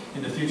growth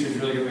in the future is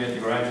really going to be at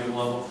the graduate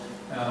level.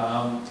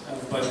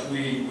 But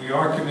we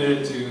are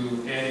committed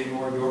to adding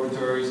more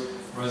dormitories,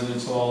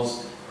 residence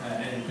halls,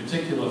 and in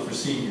particular for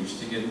seniors,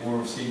 to get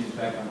more seniors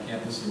back on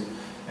campus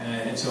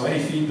And so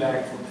any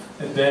feedback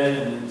from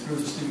Ben and through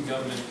the student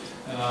government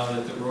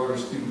that the broader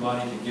student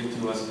body can give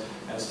to us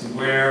as to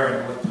where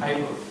and what type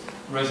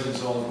of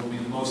residence halls will be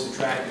the most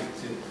attractive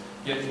to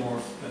get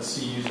more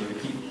seniors or to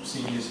keep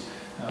seniors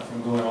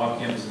from going off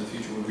campus in the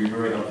future would be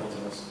very helpful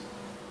to us.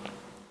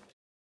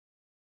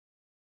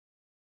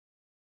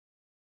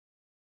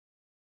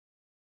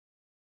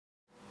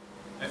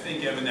 I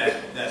think, Evan,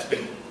 that's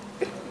been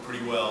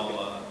pretty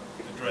well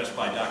addressed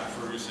by Dr.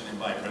 Ferguson and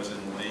by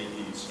President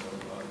Lahey. So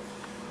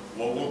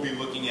what we'll be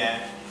looking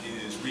at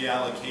is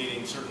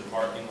reallocating certain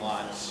parking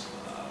lots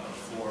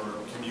for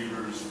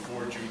commuters,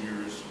 for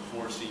juniors,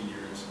 for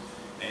seniors,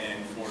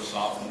 and for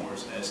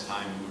sophomores as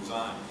time moves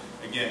on.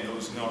 Again,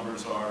 those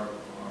numbers are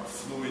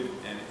fluid,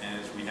 and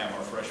as we have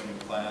our freshman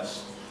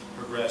class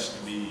progress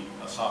to be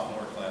a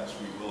sophomore class,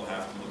 we will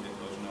have to look at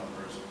those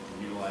numbers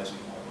and utilizing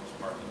all those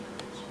parking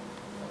areas.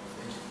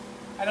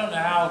 I don't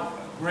know how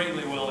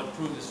greatly will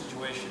improve the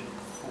situation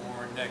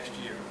for next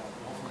year.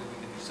 Hopefully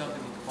we can do something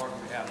with the parking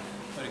we have.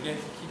 But again,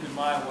 keep in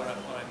mind what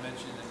I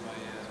mentioned in my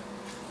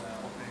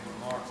opening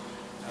remarks.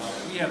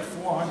 We have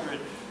 400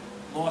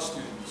 law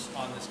students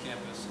on this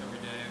campus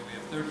every day. We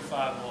have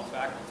 35 law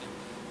faculty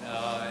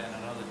and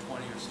another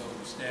 20 or so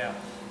staff.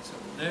 So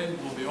they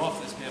will be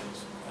off this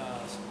campus.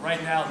 So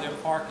right now they're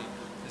parking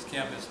this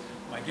campus.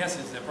 My guess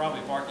is they're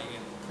probably parking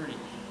in pretty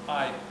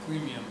high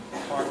premium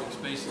parking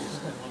spaces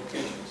and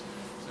locations.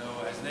 So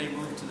as they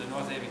move to the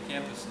North Haven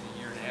campus in a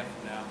year and a half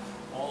from now,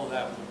 all of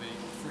that will be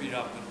freed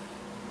up, and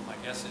my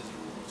guess is it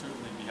will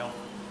certainly be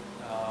helpful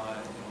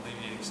in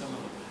alleviating some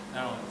of the,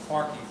 not only the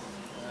parking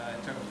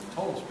in terms of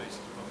total spaces,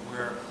 but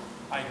where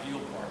ideal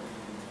parking,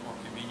 more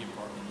convenient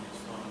parking is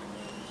found.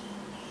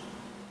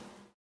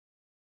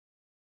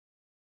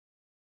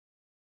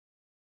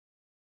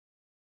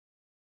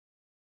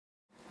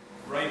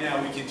 Right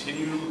now, we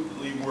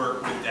continually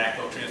work with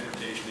DACO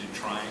Transportation in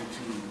trying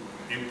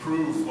to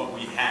improve what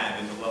we have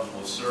in the level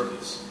of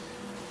service.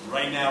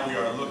 Right now, we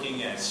are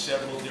looking at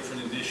several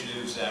different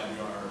initiatives that we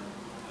are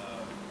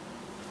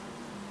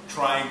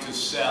trying to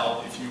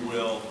sell, if you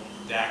will,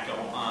 DACO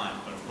on.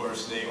 But of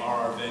course, they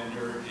are our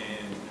vendor,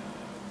 and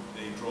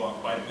they draw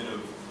quite a bit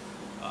of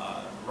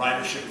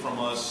ridership from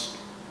us.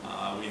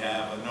 We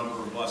have a number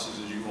of buses,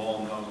 as you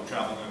all know,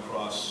 traveling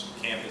across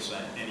campus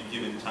at any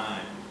given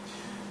time.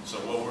 So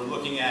what we're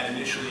looking at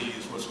initially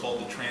is what's called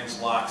the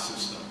Translock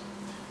system.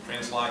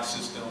 Translock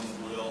system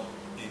will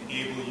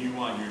enable you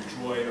on your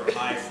Droid or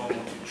iPhone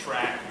to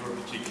track your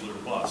particular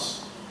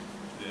bus.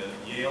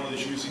 Yale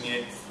is using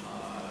it,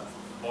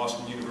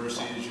 Boston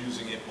University is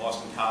using it,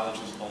 Boston College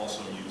is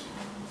also using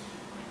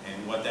it.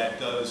 And what that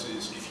does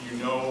is, if you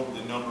know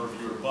the number of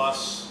your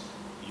bus,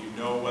 you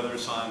know whether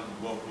it's on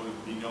what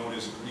would be known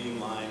as a green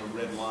line, a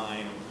red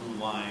line, a blue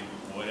line,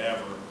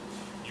 whatever,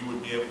 you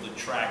would be able to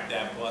track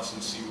that bus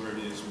and see where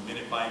it is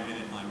minute by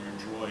minute on your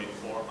Droid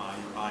or on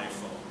your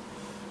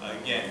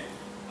iPhone. Again,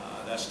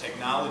 that's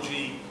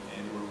technology,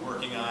 and we're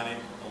working on it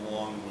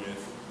along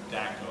with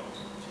DACO.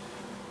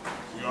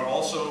 We are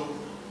also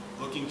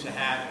looking to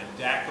have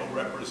a DACO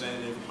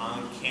representative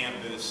on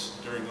campus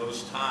during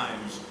those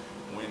times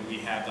when we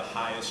have the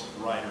highest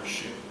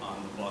ridership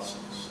on the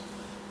buses,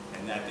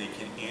 and that they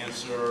can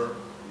answer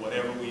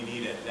whatever we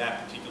need at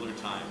that particular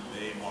time.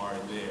 They are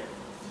there.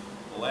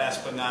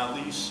 Last but not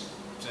least,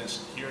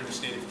 since here in the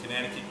state of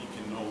Connecticut you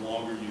can no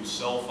longer use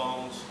cell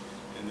phones,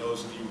 and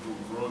those of you who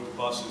rode the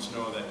buses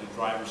know that the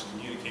drivers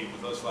communicate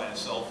with us via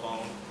cell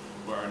phone,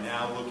 we are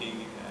now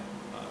looking at,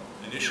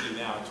 initially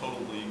now, a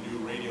totally new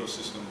radio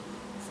system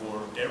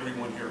for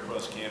everyone here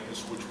across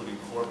campus, which would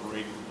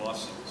incorporate the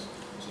buses,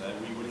 so that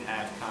we would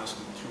have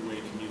constant two-way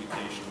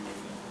communication with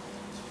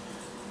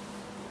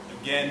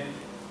them. Again,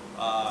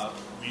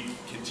 we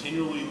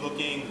continually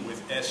looking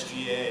with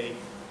SGA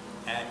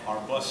at our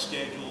bus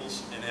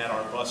schedules and at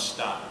our bus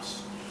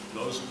stops.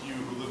 Those of you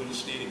who live in the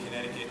state of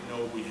Connecticut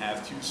know we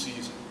have two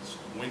seasons,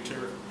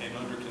 winter and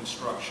under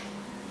construction.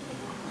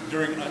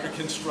 During under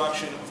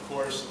construction, of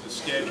course, the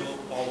schedule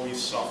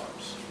always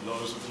suffers.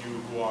 Those of you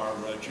who are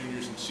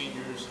juniors and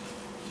seniors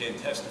can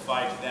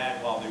testify to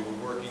that while they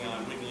were working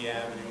on Whitney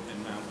Avenue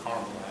and Mount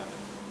Carmel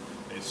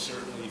Avenue. It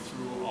certainly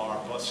threw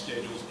our bus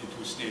schedules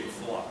into a state of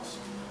flux.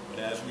 But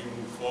as we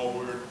move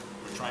forward,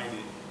 we're trying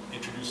to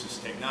introduce this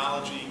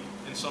technology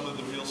and some of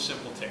the real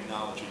simple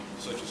technology,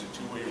 such as a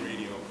two-way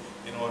radio,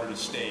 in order to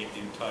stay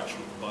in touch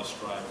with the bus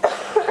drivers.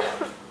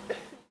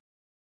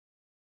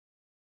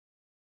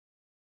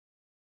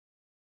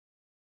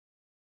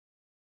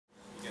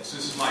 I guess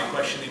this is my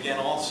question again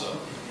also,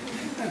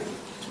 2 in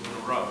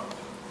a row.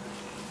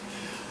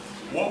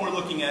 What we're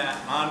looking at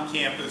on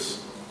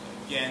campus,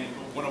 again,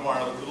 one of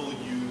our little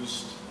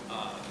used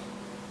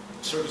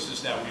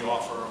services that we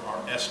offer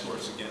are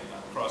escorts again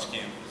across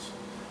campus.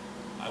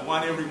 I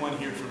want everyone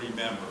here to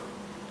remember,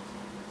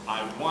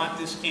 I want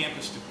this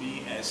campus to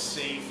be as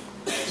safe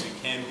as it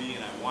can be,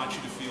 and I want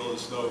you to feel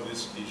as though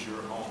this is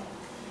your home.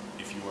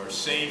 If you are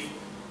safe,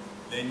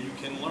 then you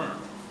can learn.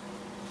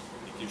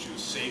 It gives you a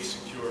safe,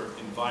 secure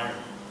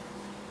environment.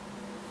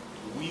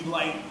 We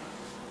light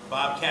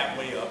Bobcat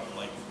Way up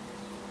like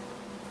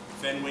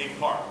Fenway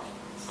Park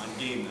on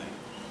game night.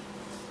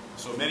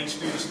 So many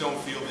students don't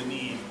feel the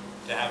need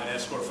to have an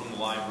escort from the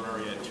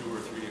library at 2 or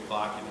 3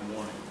 o'clock in the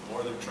morning,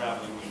 or they're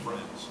traveling with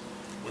friends,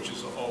 which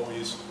is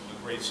always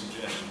a great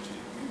suggestion to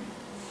you.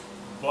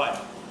 But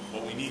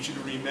what we need you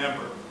to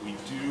remember, we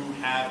do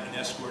have an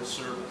escort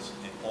service,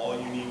 and all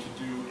you need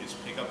to do is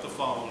pick up the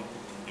phone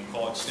and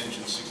call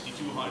extension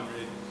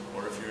 6200,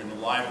 or if you're in the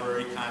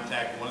library,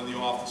 contact one of the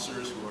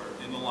officers who are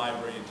in the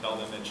library and tell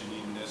them that you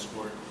need an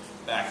escort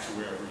back to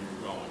wherever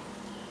you're going.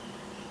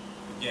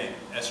 Again,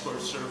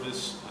 escort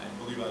service,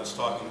 I believe I was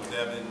talking with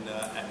Evan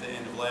at the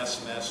end of last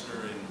semester,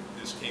 and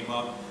this came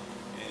up,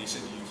 and he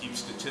said, do you keep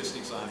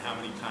statistics on how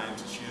many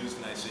times it's used?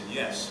 And I said,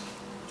 yes,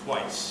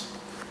 twice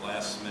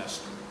last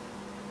semester.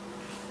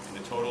 In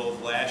the total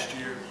of last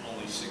year,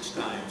 only 6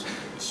 times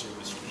the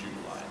service was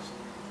utilized.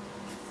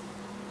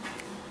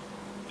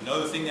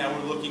 Another thing that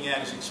we're looking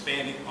at is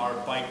expanding our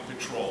bike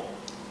patrol.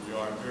 We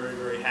are very,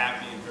 very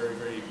happy and very,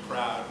 very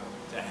proud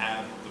to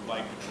have the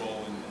bike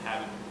patrol and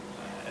have it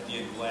at the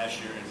end of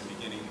last year and the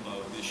beginning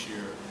of this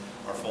year,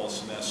 our fall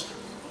semester.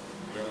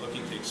 We are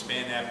looking to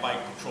expand that bike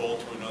patrol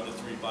to another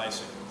 3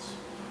 bicycles.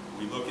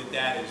 We look at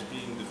that as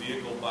being the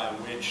vehicle by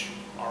which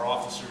our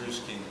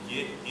officers can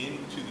get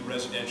into the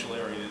residential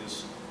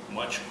areas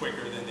much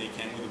quicker than they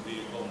can with a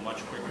vehicle,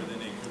 much quicker than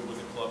they could with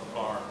a club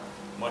car,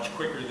 much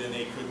quicker than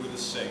they could with a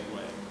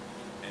Segway,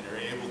 and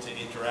they're able to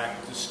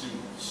interact with the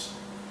students.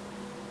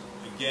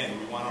 Again,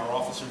 we want our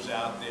officers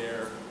out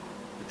there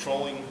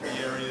patrolling the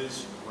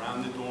areas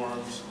around the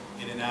dorms,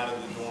 in and out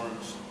of the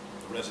dorms,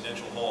 the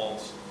residential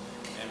halls,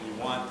 and we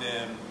want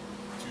them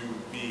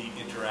to be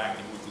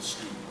interacting with the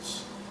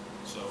students.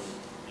 So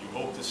you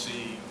hope to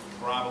see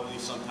probably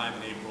sometime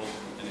in April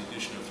an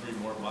addition of 3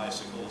 more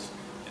bicycles,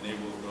 and they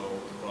will go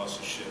across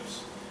the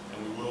shifts.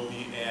 And we will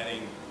be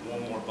adding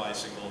 1 more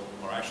bicycle,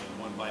 or actually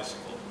 1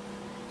 bicycle,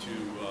 to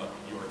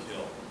York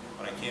Hill.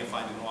 But I can't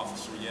find an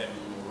officer yet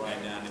who will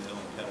ride down the hill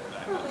and pedal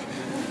back up.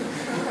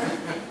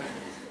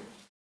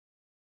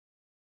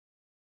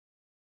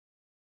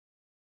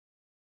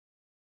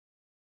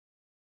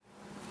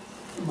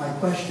 My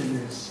question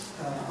is,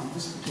 on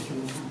this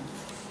particular one,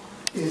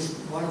 is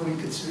what do we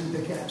consider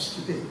the gaps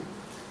to be?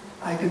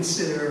 I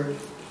consider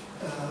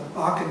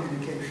our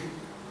communication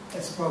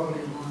as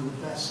probably one of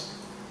the best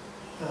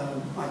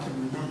I can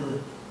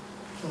remember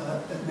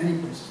at many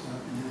places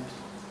I've been at.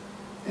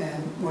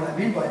 And what I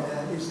mean by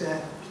that is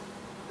that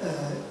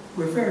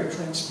we're very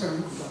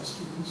transparent with our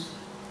students.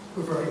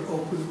 We're very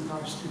open with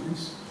our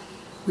students.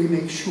 We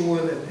make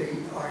sure that they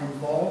are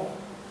involved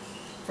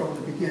from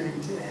the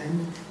beginning to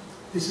end.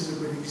 This is a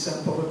good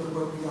example of the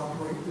way we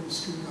operate with the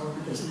student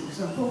government as an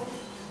example.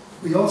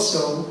 We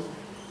also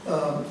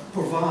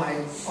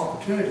provide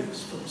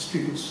opportunities for the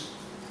students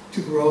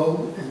to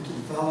grow and to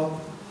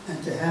develop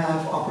and to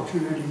have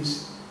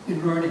opportunities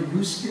in learning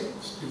new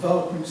skills,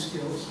 develop new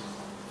skills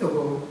that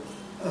will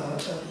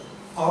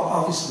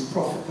obviously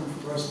profit them for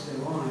the rest of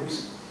their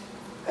lives.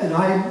 And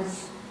I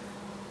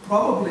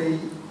probably,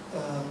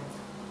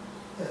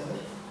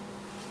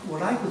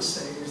 what I would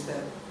say is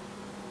that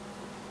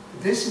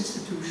this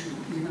institution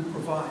even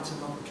provides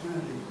an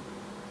opportunity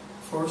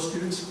for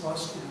students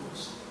across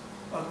campus,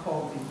 I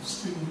call the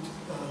student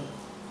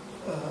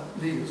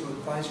leaders or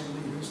advisory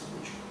leaders,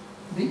 which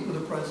meet with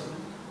the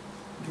president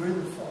during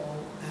the fall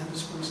and the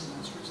spring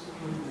semesters,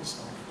 including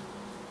myself,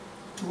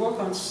 to work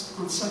on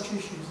such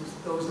issues as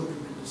those that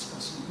we've been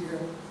discussing here,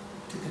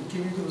 to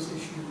continue those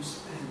issues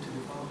and to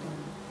develop them.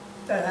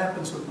 That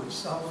happens with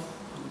myself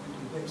on a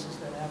weekly basis.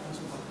 That happens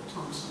with Dr.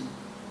 Thompson.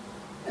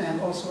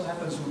 And also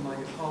happens with my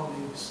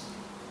colleagues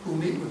who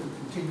meet with them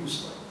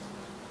continuously.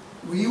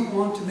 We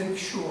want to make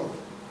sure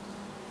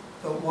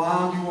that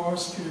while you are a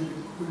student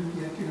at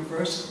Cloutier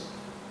University,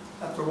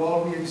 after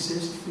all we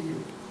exist for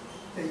you,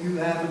 that you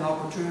have an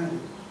opportunity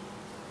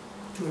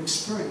to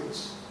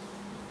experience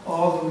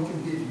all that we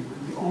can give you.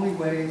 And the only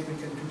way we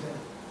can do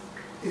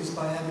that is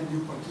by having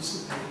you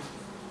participate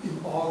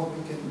in all that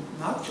we can,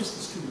 not just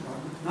the student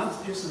government,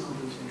 not just an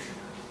organization,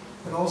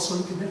 but also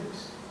in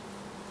committees,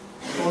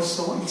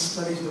 also in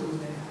studies that we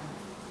may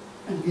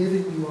have, and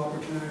giving you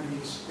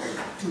opportunities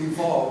to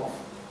evolve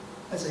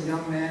as a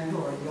young man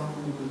or a young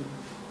woman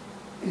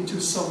into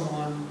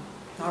someone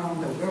not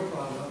only that we're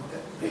proud of,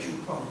 but you're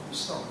proud of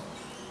yourself.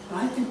 And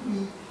I think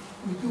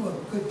we do a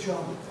good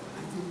job with that.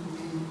 I think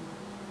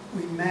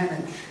we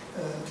manage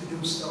to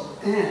do so.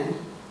 And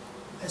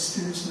as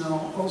students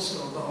know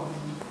also about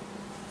me,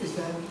 is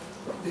that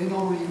they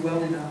know me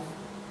well enough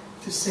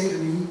to say to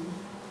me,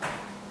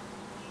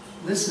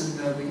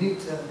 listen, we need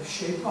to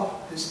shape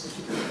up this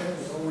particular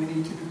area, or we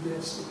need to do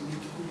this, or we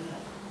need to do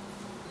that.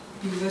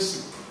 You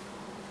listen,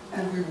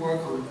 and we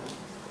work on that.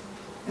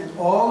 And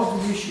all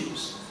of the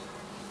issues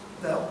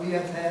that we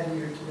have had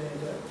here today,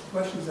 the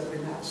questions that have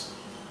been asked,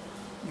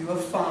 you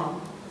have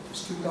found that the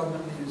student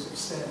government leaders have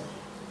said,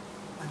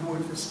 I know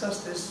we've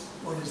discussed this,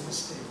 what is the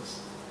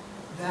status?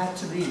 That,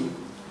 to me,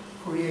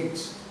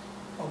 creates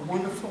a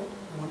wonderful,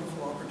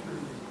 wonderful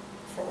opportunity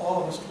for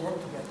all of us to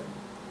work together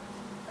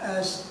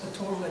as a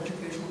total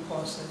educational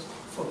process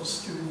for the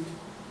student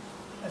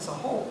as a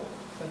whole,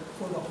 but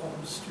for the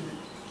whole student,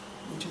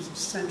 which is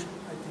essential,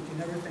 I think,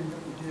 in everything that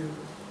we do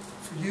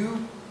for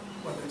you,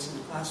 whether it's in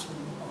the classroom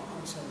or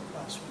outside the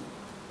classroom.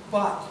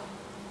 But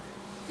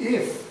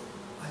if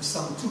I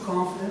sound too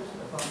confident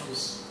about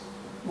this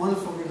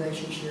wonderful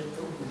relationship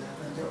that we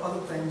have, and there are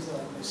other things that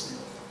I'm missing,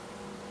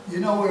 you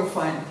know where to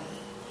find me.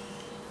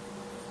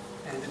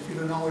 And if you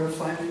don't know where to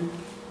find me,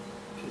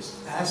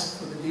 just ask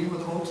for the dean of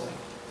the hotel,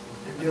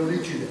 and they'll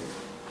lead you there.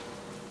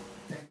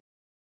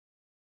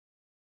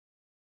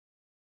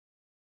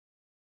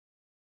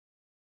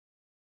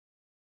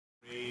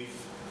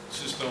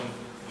 System,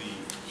 the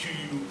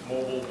QU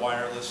mobile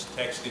wireless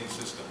texting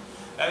system.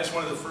 That is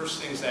one of the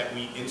first things that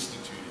we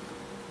instituted.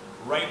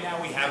 Right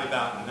now we have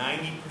about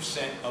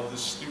 90% of the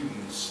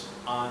students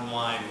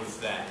online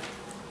with that.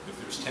 If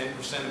there's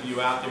 10% of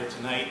you out there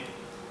tonight,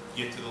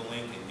 get to the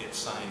link and get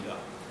signed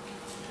up.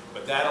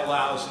 But that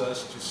allows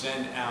us to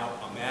send out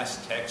a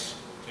mass text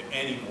to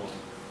anyone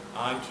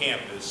on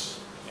campus,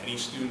 any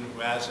student who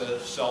has a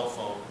cell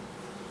phone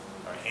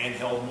or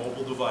handheld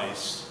mobile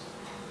device,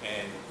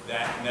 and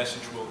that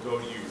message will go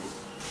to you.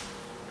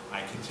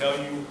 I can tell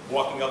you,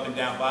 walking up and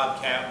down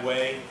Bobcat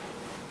Way,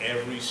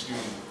 every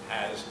student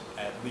has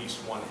at least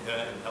one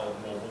handheld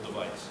mobile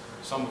device.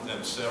 Some of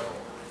them several,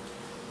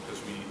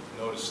 because we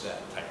notice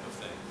that type of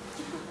thing.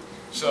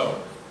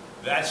 So,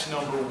 that's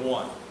number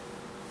one.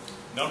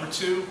 Number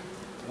two,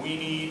 we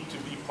need to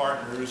be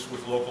partners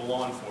with local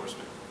law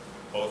enforcement,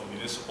 both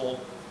municipal,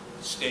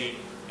 state,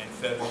 and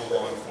federal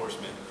law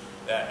enforcement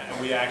that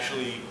we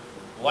actually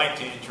like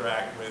to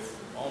interact with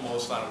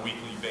almost on a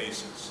weekly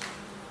basis.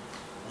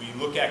 We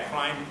look at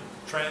crime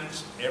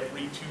trends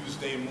every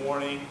Tuesday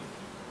morning.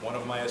 One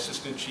of my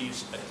assistant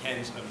chiefs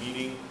attends a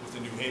meeting with the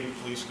New Haven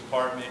Police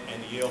Department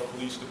and the Yale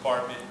Police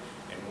Department,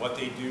 and what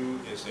they do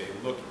is they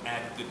look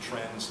at the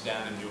trends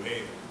down in New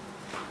Haven.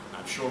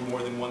 I'm sure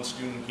more than one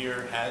student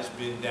here has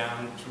been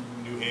down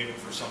to New Haven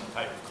for some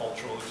type of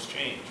cultural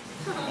exchange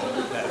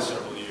over the past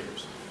several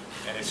years,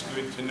 and it's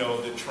good to know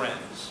the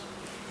trends.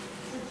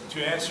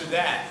 To answer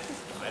that,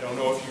 I don't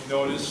know if you've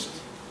noticed,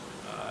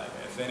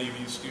 if any of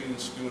you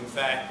students do in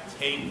fact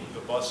take the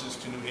buses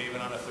to New Haven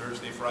on a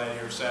Thursday, Friday,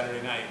 or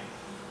Saturday night,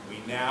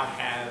 we now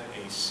have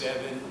a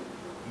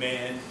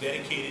 7-man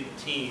dedicated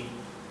team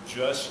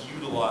just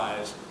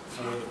utilized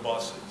for the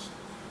buses.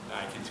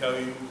 Now, I can tell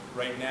you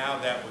right now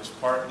that was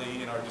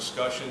partly in our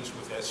discussions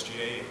with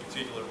SGA, in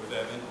particular with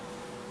Evan,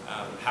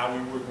 how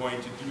we were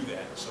going to do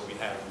that. So we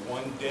have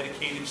one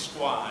dedicated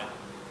squad,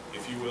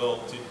 if you will,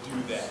 to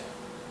do that.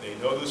 They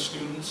know the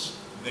students,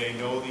 they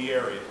know the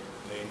area,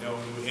 they know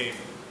New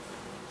Haven.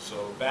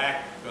 So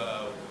back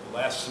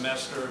last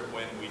semester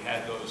when we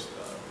had those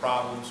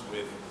problems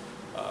with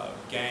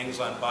gangs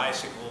on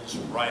bicycles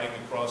riding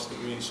across the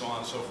green, so on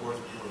and so forth,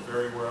 we were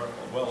very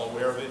well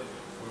aware of it.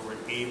 We were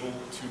able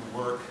to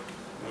work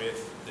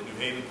with the New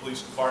Haven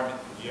Police Department,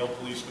 the Yale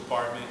Police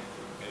Department.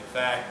 In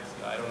fact,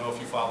 I don't know if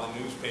you follow the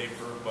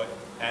newspaper, but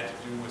had to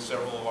do with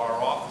several of our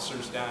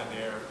officers down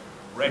there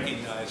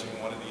recognizing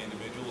one of the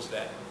individuals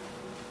that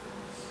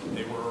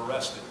they were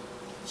arrested.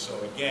 So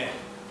again,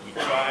 we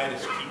try to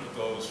keep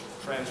those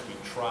trends. We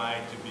try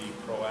to be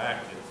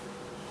proactive.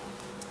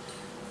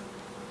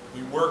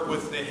 We work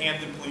with the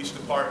Hamden Police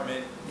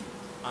Department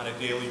on a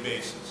daily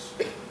basis.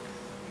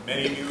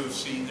 Many of you have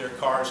seen their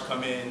cars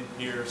come in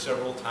here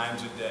several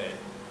times a day.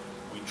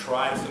 We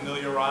try to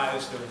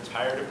familiarize their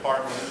entire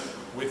department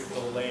with the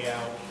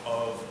layout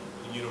of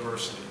the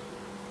university.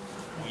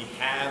 We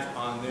have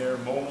on their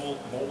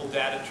mobile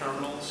data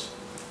terminals,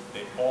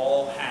 they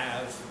all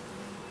have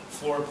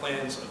floor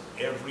plans of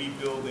every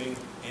building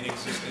in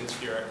existence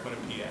here at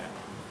Quinnipiac.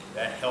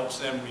 That helps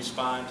them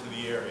respond to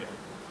the area.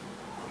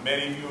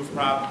 Many of you have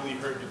probably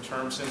heard the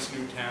term since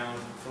Newtown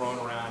thrown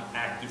around,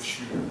 active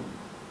shooter.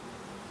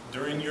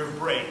 During your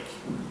break,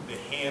 the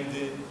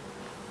Hamden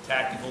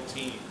tactical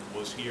team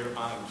was here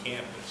on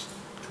campus,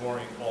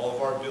 touring all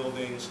of our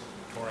buildings,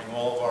 touring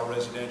all of our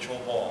residential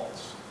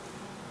halls,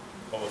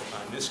 both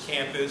on this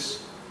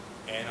campus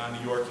and on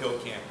the York Hill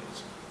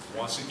campus.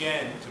 Once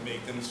again, to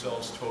make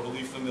themselves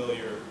totally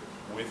familiar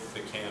with the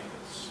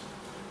campus.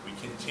 We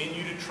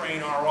continue to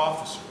train our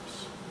officers.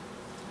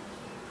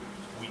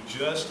 We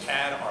just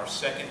had our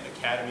second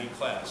academy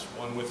class,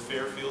 one with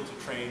Fairfield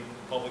to train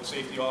public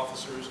safety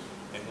officers,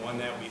 and one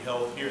that we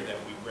held here that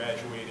we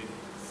graduated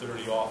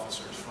 30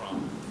 officers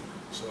from.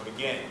 So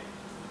again,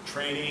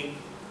 training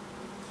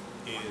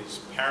is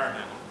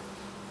paramount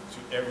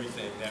to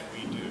everything that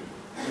we do.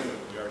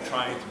 We are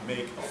trying to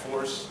make a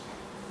force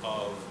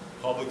of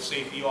public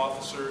safety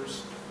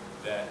officers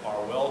that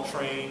are well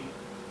trained,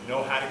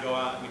 know how to go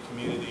out in the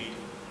community,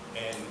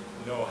 and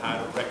know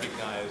how to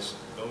recognize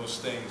those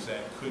things that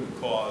could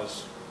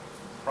cause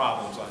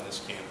problems on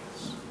this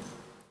campus.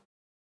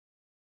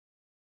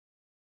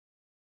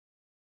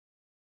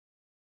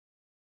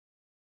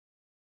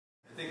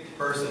 I think the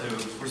person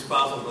who's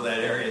responsible for that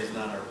area is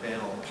not our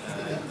panel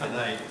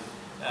tonight.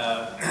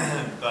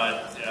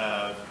 But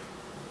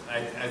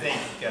I think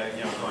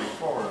going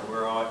forward,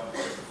 we're all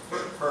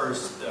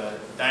first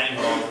dining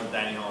hall and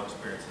dining hall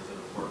experience is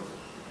important.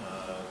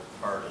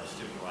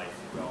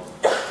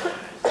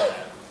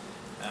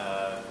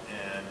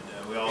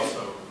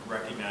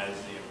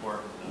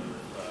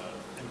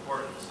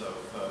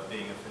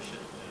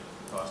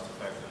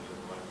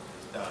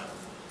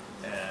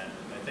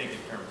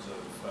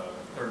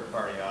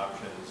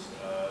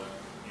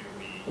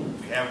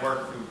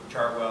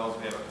 Chartwells,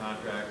 we have a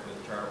contract with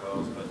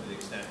Chartwells, but to the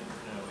extent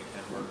we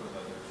can work with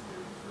others,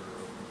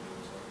 we're open to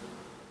doing so.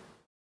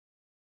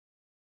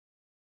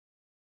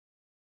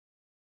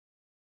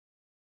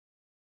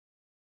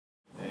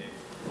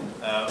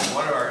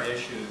 One of our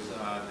issues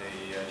on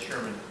the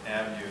Sherman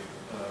Avenue,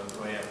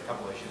 we have a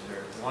couple issues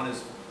there. One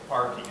is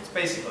parking. It's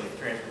basically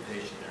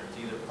transportation there. It's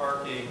either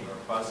parking or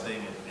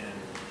busing, and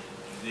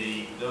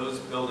those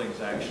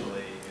buildings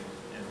actually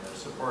and the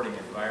supporting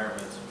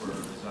environments were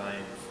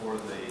designed for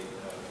the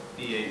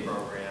BA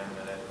program,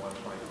 and at one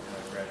point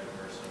graduate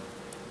nursing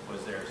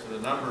was there. So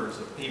the numbers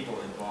of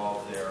people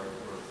involved there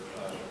were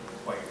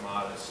quite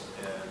modest,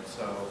 and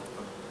so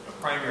a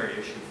primary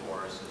issue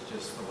for us is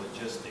just the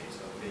logistics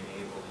of being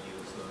able to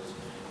use those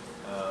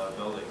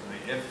buildings. I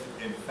mean, if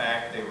in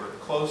fact they were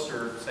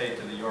closer, say,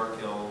 to the York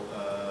Hill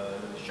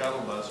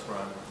shuttle bus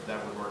run,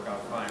 that would work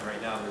out fine.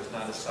 Right now, there's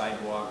not a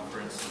sidewalk, for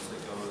instance,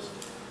 that goes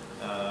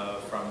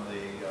from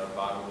the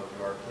bottom of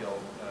York Hill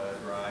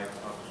Drive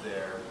up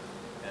there.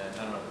 And I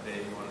don't know if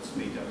Dave, you want to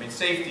speak to. I mean,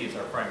 safety is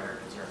our primary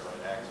concern about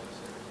access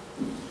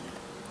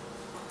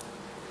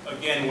there.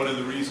 Again, one of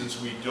the reasons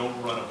we don't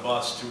run a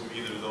bus to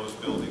either of those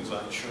buildings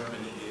on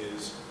Sherman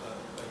is,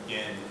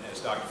 again,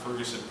 as Dr.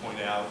 Ferguson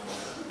pointed out,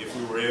 if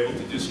we were able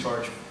to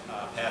discharge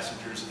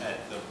passengers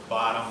at the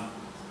bottom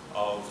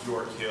of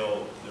York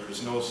Hill, there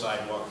is no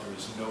sidewalk, there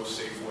is no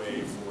safe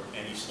way for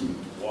any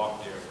student to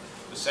walk there.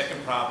 The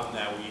second problem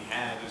that we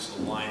have is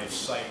the line of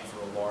sight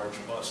for a large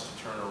bus to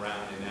turn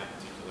around in that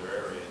particular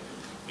area.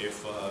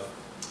 If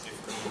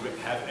you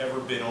have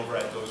ever been over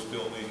at those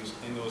buildings,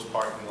 in those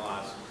parking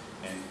lots,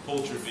 and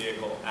pulled your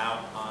vehicle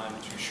out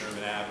onto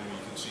Sherman Avenue,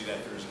 you can see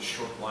that there's a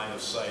short line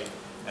of sight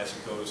as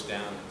it goes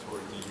down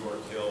toward the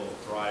York Hill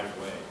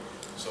driveway.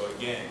 So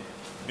again,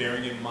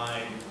 bearing in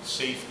mind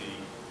safety,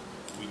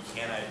 we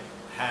cannot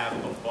have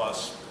a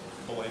bus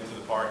pull into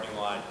the parking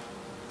lot,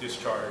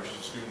 discharge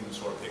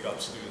students or pick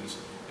up students,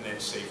 and then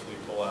safely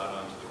pull out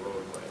onto the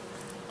roadway.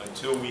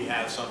 Until we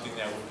have something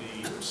that would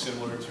be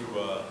similar to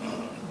a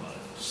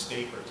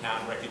state or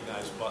town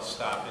recognized bus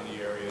stop in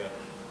the area,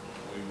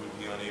 we would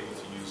be unable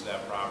to use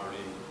that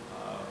property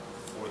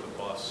for the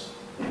bus,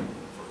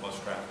 for bus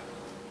traffic.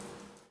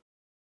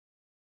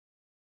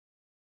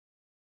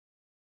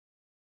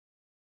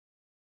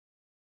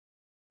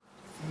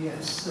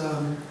 Yes.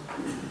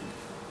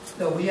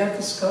 No, we have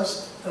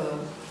discussed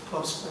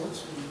club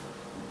sports.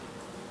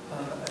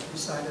 I've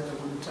decided that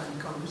when the time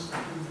comes, we,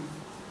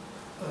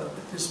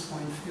 at this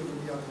point, feel that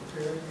we are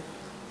prepared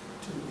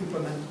to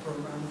implement the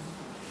program.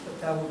 But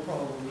that will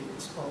probably,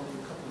 it's probably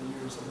a couple of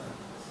years of that.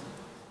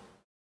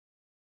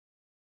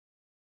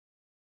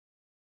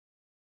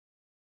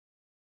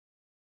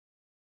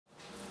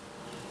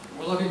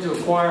 We're looking to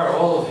acquire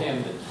all of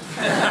Hamden. You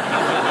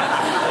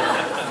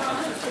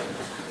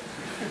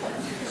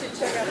should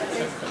check out the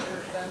Facebook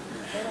group then.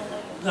 They don't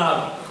like it.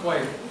 Not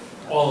quite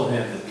all of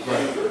Hamden, but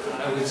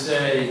I would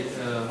say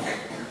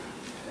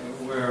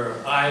where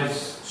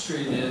Ives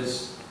Street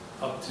is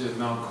up to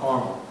Mount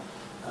Carmel,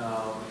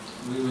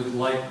 we would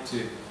like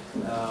to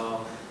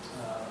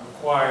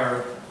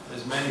acquire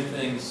as many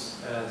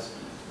things as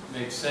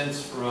makes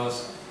sense for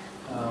us.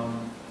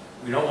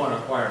 We don't want to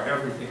acquire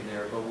everything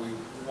there, but we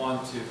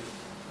want to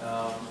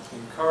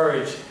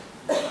encourage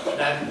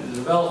that the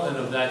development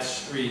of that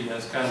street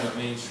as kind of a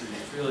main street.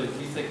 It's really,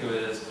 we think of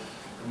it as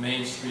the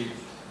main street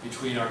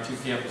between our two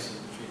campuses,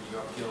 between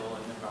York Hill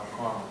and Mount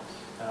Carmel.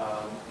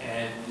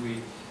 And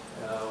we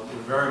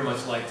would very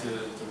much like to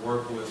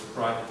work with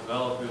private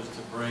developers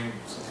to bring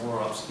some more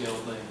upscale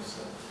things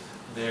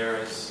there.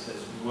 As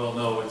you well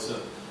know, it's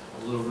a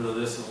little bit of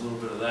this and a little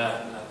bit of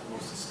that, and not the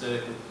most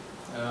aesthetically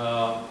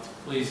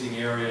pleasing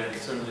area, and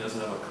it certainly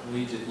doesn't have a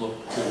collegiate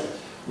look to it.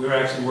 We're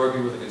actually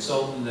working with a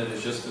consultant that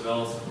has just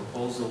developed a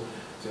proposal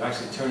to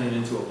actually turn it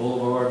into a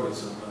boulevard with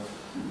some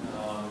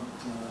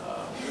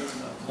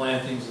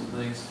plantings and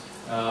things.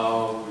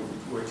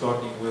 We're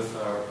talking with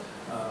our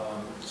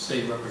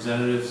state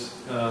representatives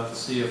to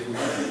see if we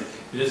can.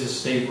 It is a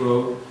state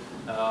road,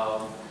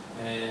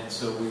 and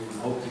so we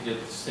hope to get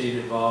the state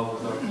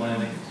involved with our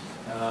planning.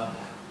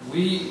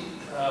 We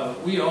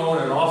own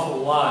an awful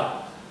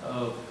lot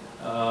of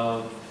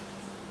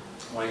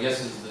what I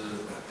guess is the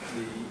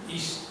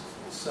east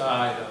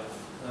side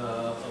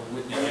of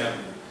Whitney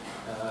Avenue.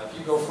 If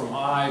you go from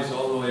Ives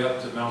all the way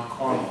up to Mount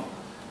Carmel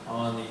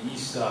on the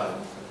east side,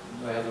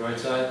 do I have the right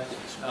side?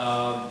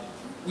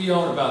 We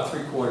own about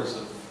 3/4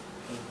 of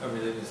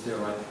everything that's there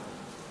right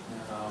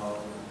now.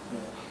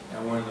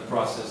 And we're in the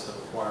process of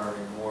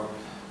acquiring more.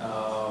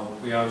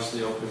 We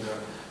obviously opened,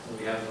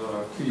 we have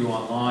QU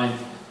Online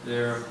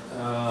there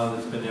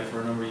that's been there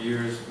for a number of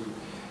years.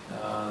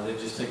 They've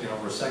just taken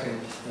over a second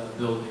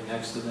building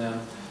next to them.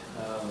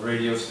 The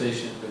radio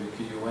station,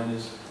 WQUN,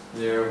 is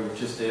there. We've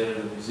just added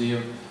a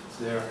museum. It's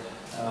there.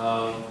 As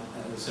I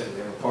said, we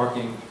have a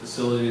parking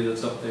facility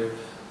that's up there.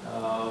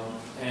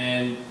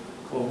 And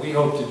what we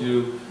hope to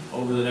do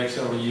over the next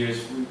several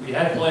years, we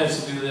had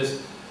plans to do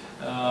this,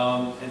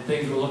 and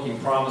things were looking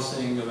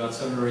promising about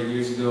 7 or 8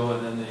 years ago,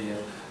 and then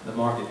the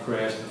market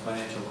crashed, the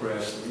financial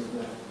crash,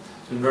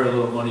 been very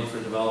little money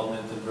for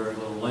development and very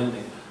little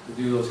lending to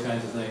do those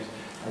kinds of things.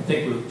 I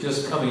think we're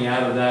just coming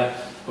out of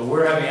that, but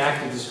we're having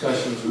active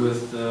discussions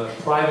with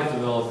private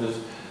developers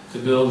to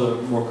build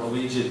a more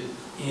collegiate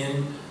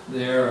inn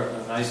there,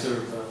 a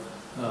nicer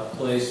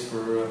place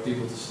for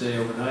people to stay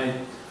overnight.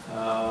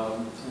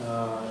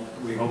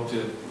 We hope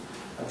to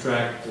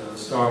attract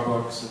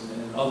Starbucks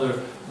and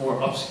other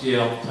more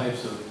upscale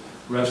types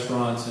of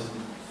restaurants and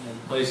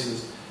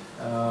places.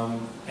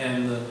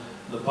 And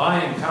the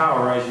buying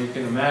power, as you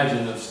can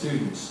imagine, of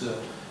students.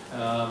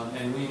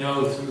 And we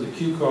know through the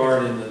Q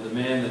card and the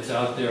demand that's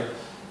out there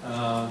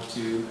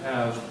to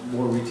have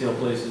more retail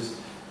places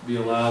be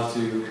allowed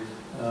to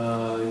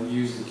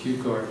use the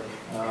Q card.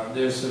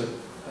 There's a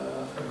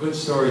good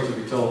story to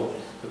be told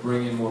to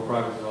bring in more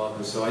private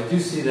developers. So I do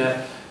see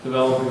that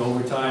developing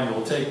over time. It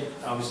will take,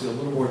 obviously, a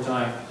little more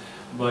time,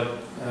 but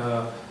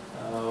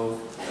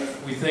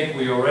we think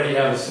we already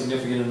have a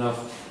significant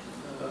enough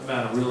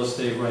amount of real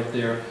estate right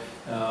there,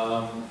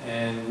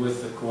 and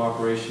with the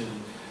cooperation,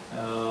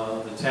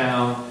 the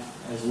town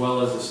as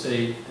well as the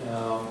state,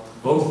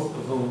 both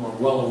of whom are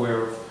well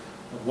aware of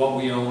what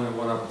we own and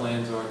what our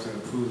plans are to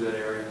improve that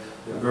area.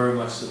 They're very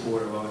much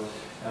supportive of it.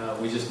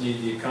 We just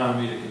need the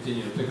economy to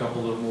continue to pick up a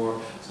little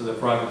more so that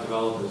private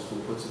developers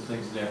will put some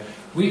things in there.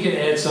 We can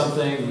add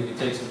something, we can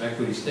take some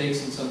equity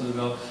stakes in some of the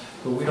development,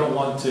 but we don't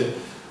want to,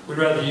 we'd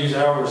rather use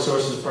our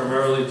resources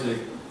primarily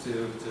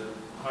to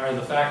hire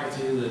the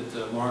faculty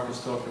that Mark has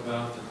talked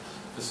about, the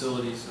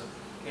facilities,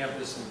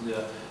 campus, and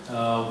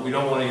we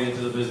don't want to get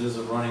into the business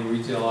of running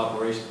retail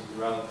operations.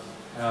 We'd rather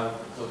have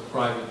those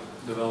private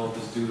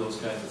developers do those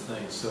kinds of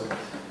things. So,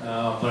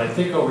 but I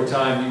think over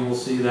time you will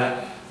see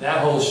that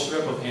whole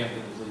strip of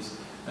Hamden, at least,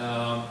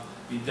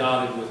 be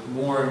dotted with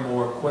more and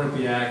more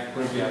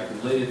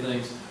Quinnipiac-related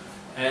things,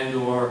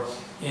 and/or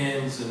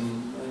inns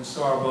and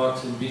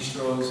Starbucks and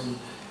bistros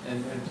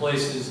and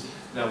places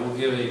that will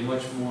give a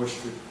much more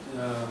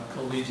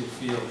collegiate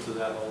feel to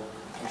that whole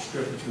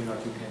strip between our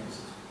two campuses.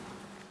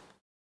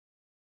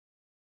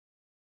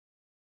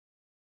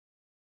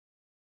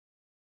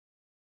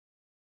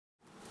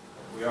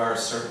 We are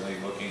certainly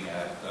looking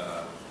at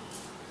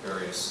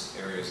various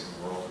areas of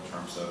the world in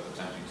terms of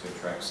attempting to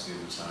attract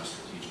students on a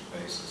strategic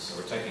basis. So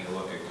we're taking a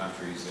look at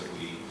countries that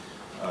we,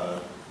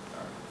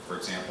 for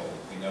example,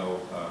 we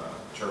know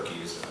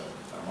Turkey is a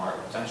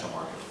potential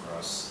market for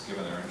us,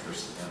 given their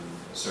interest in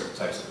certain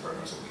types of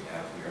programs that we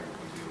have here, and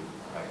we do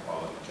a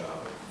high-quality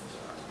job of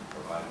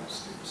providing the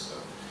students. So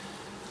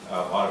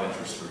a lot of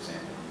interest, for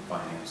example, in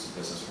finance and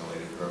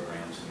business-related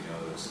programs, and we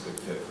know that it's a good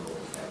fit for what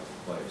we have in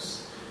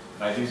place.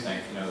 And I do think,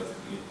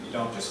 you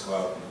don't just go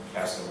out and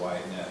cast a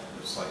wide net.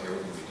 It's like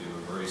everything we do,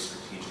 we're very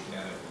strategic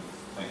at it.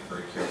 We think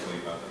very carefully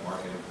about the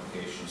market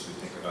implications. We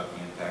think about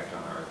the impact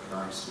on our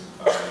current student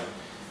body,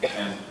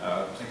 and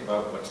think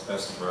about what's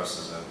best for us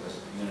as a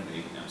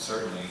community. And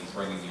certainly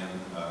bringing in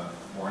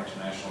more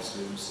international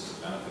students is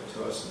a benefit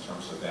to us in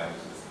terms of adding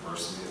to the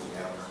diversity that we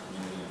have in our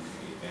community and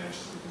the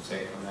advantages we can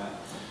take from that.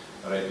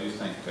 But I do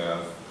think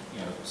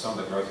some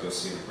of the growth you'll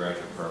see in the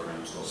graduate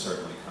programs will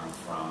certainly come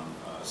from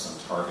some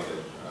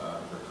targeted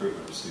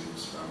recruitment of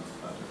students from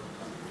different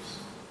countries.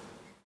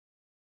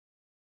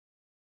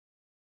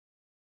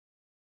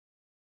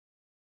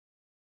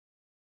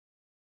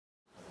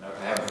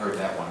 I haven't heard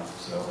that one,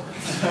 so in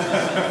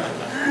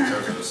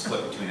terms of the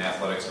split between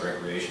athletics and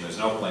recreation, there's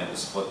no plan to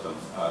split them.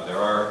 There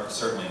are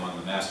certainly among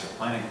the master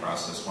planning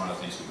process, one of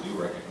the things we do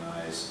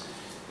recognize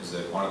is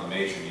that one of the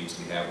major needs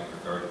we have with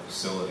regard to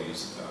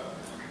facilities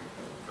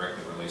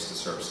directly relates to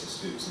service to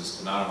students is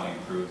to not only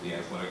improve the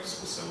athletics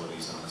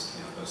facilities on this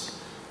campus,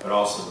 but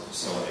also the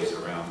facilities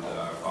around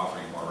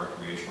offering more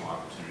recreational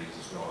opportunities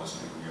as well as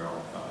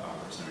intramural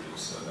opportunities.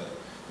 So that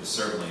is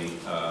certainly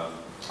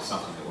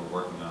something that we're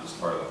working on as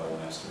part of the whole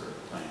master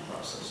planning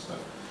process. But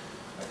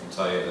I can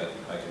tell you that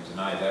I can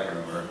deny that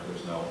rumor.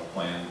 There's no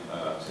plan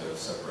to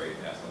separate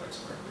athletics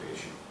and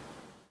recreation.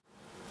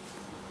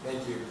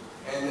 Thank you.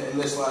 And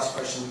this last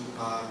question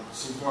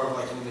seems more of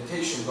like an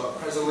invitation, but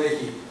President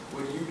Lahey,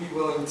 would you be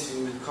willing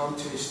to come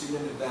to a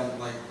student event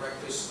like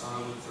breakfast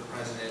with the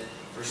president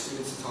for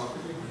students to talk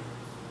with you?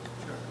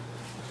 Sure.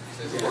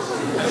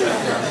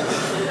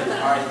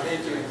 All right,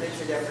 thank you, and thanks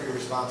again for your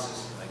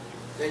responses. Thank you.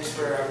 Thanks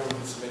for everyone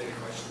who submitted a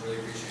question, really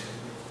appreciate it.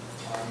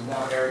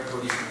 Now Eric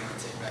Cody's going to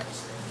take back the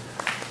stage.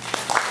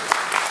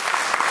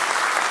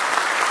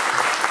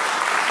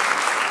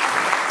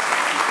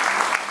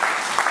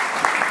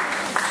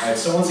 All right,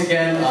 so once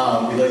again,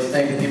 we'd like to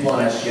thank the people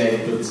on SGA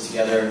who put this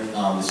together,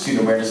 the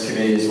Student Awareness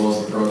Committee as well as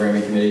the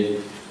Programming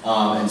Committee.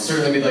 And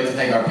certainly we'd like to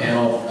thank our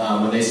panel.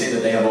 When they say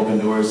that they have open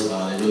doors,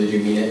 they really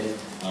do mean it.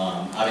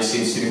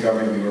 Obviously in student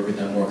government we work with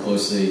them more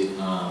closely,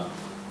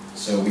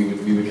 so we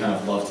would kind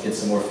of love to get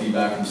some more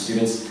feedback from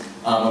students.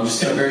 I'm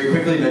just going to very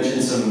quickly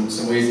mention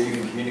some ways that you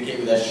can communicate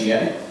with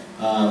SGA.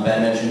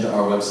 Ben mentioned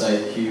our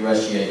website,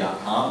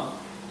 QUSGA.com.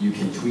 You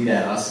can tweet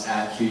at us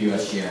at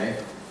QUSGA.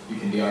 You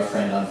can be our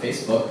friend on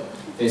Facebook.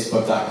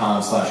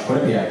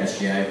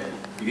 Facebook.com/QuinnipiacSGA.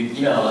 You can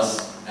email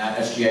us at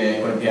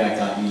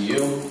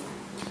sga@quinnipiac.edu,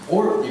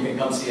 or you can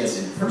come see us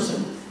in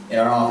person in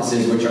our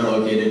offices, which are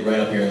located right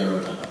up here in the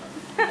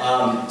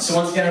rotunda. So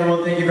once again,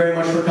 everyone, thank you very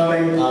much for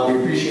coming.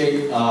 We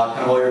appreciate kind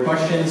of all your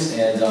questions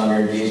and your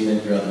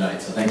engagement throughout the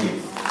night, so thank you.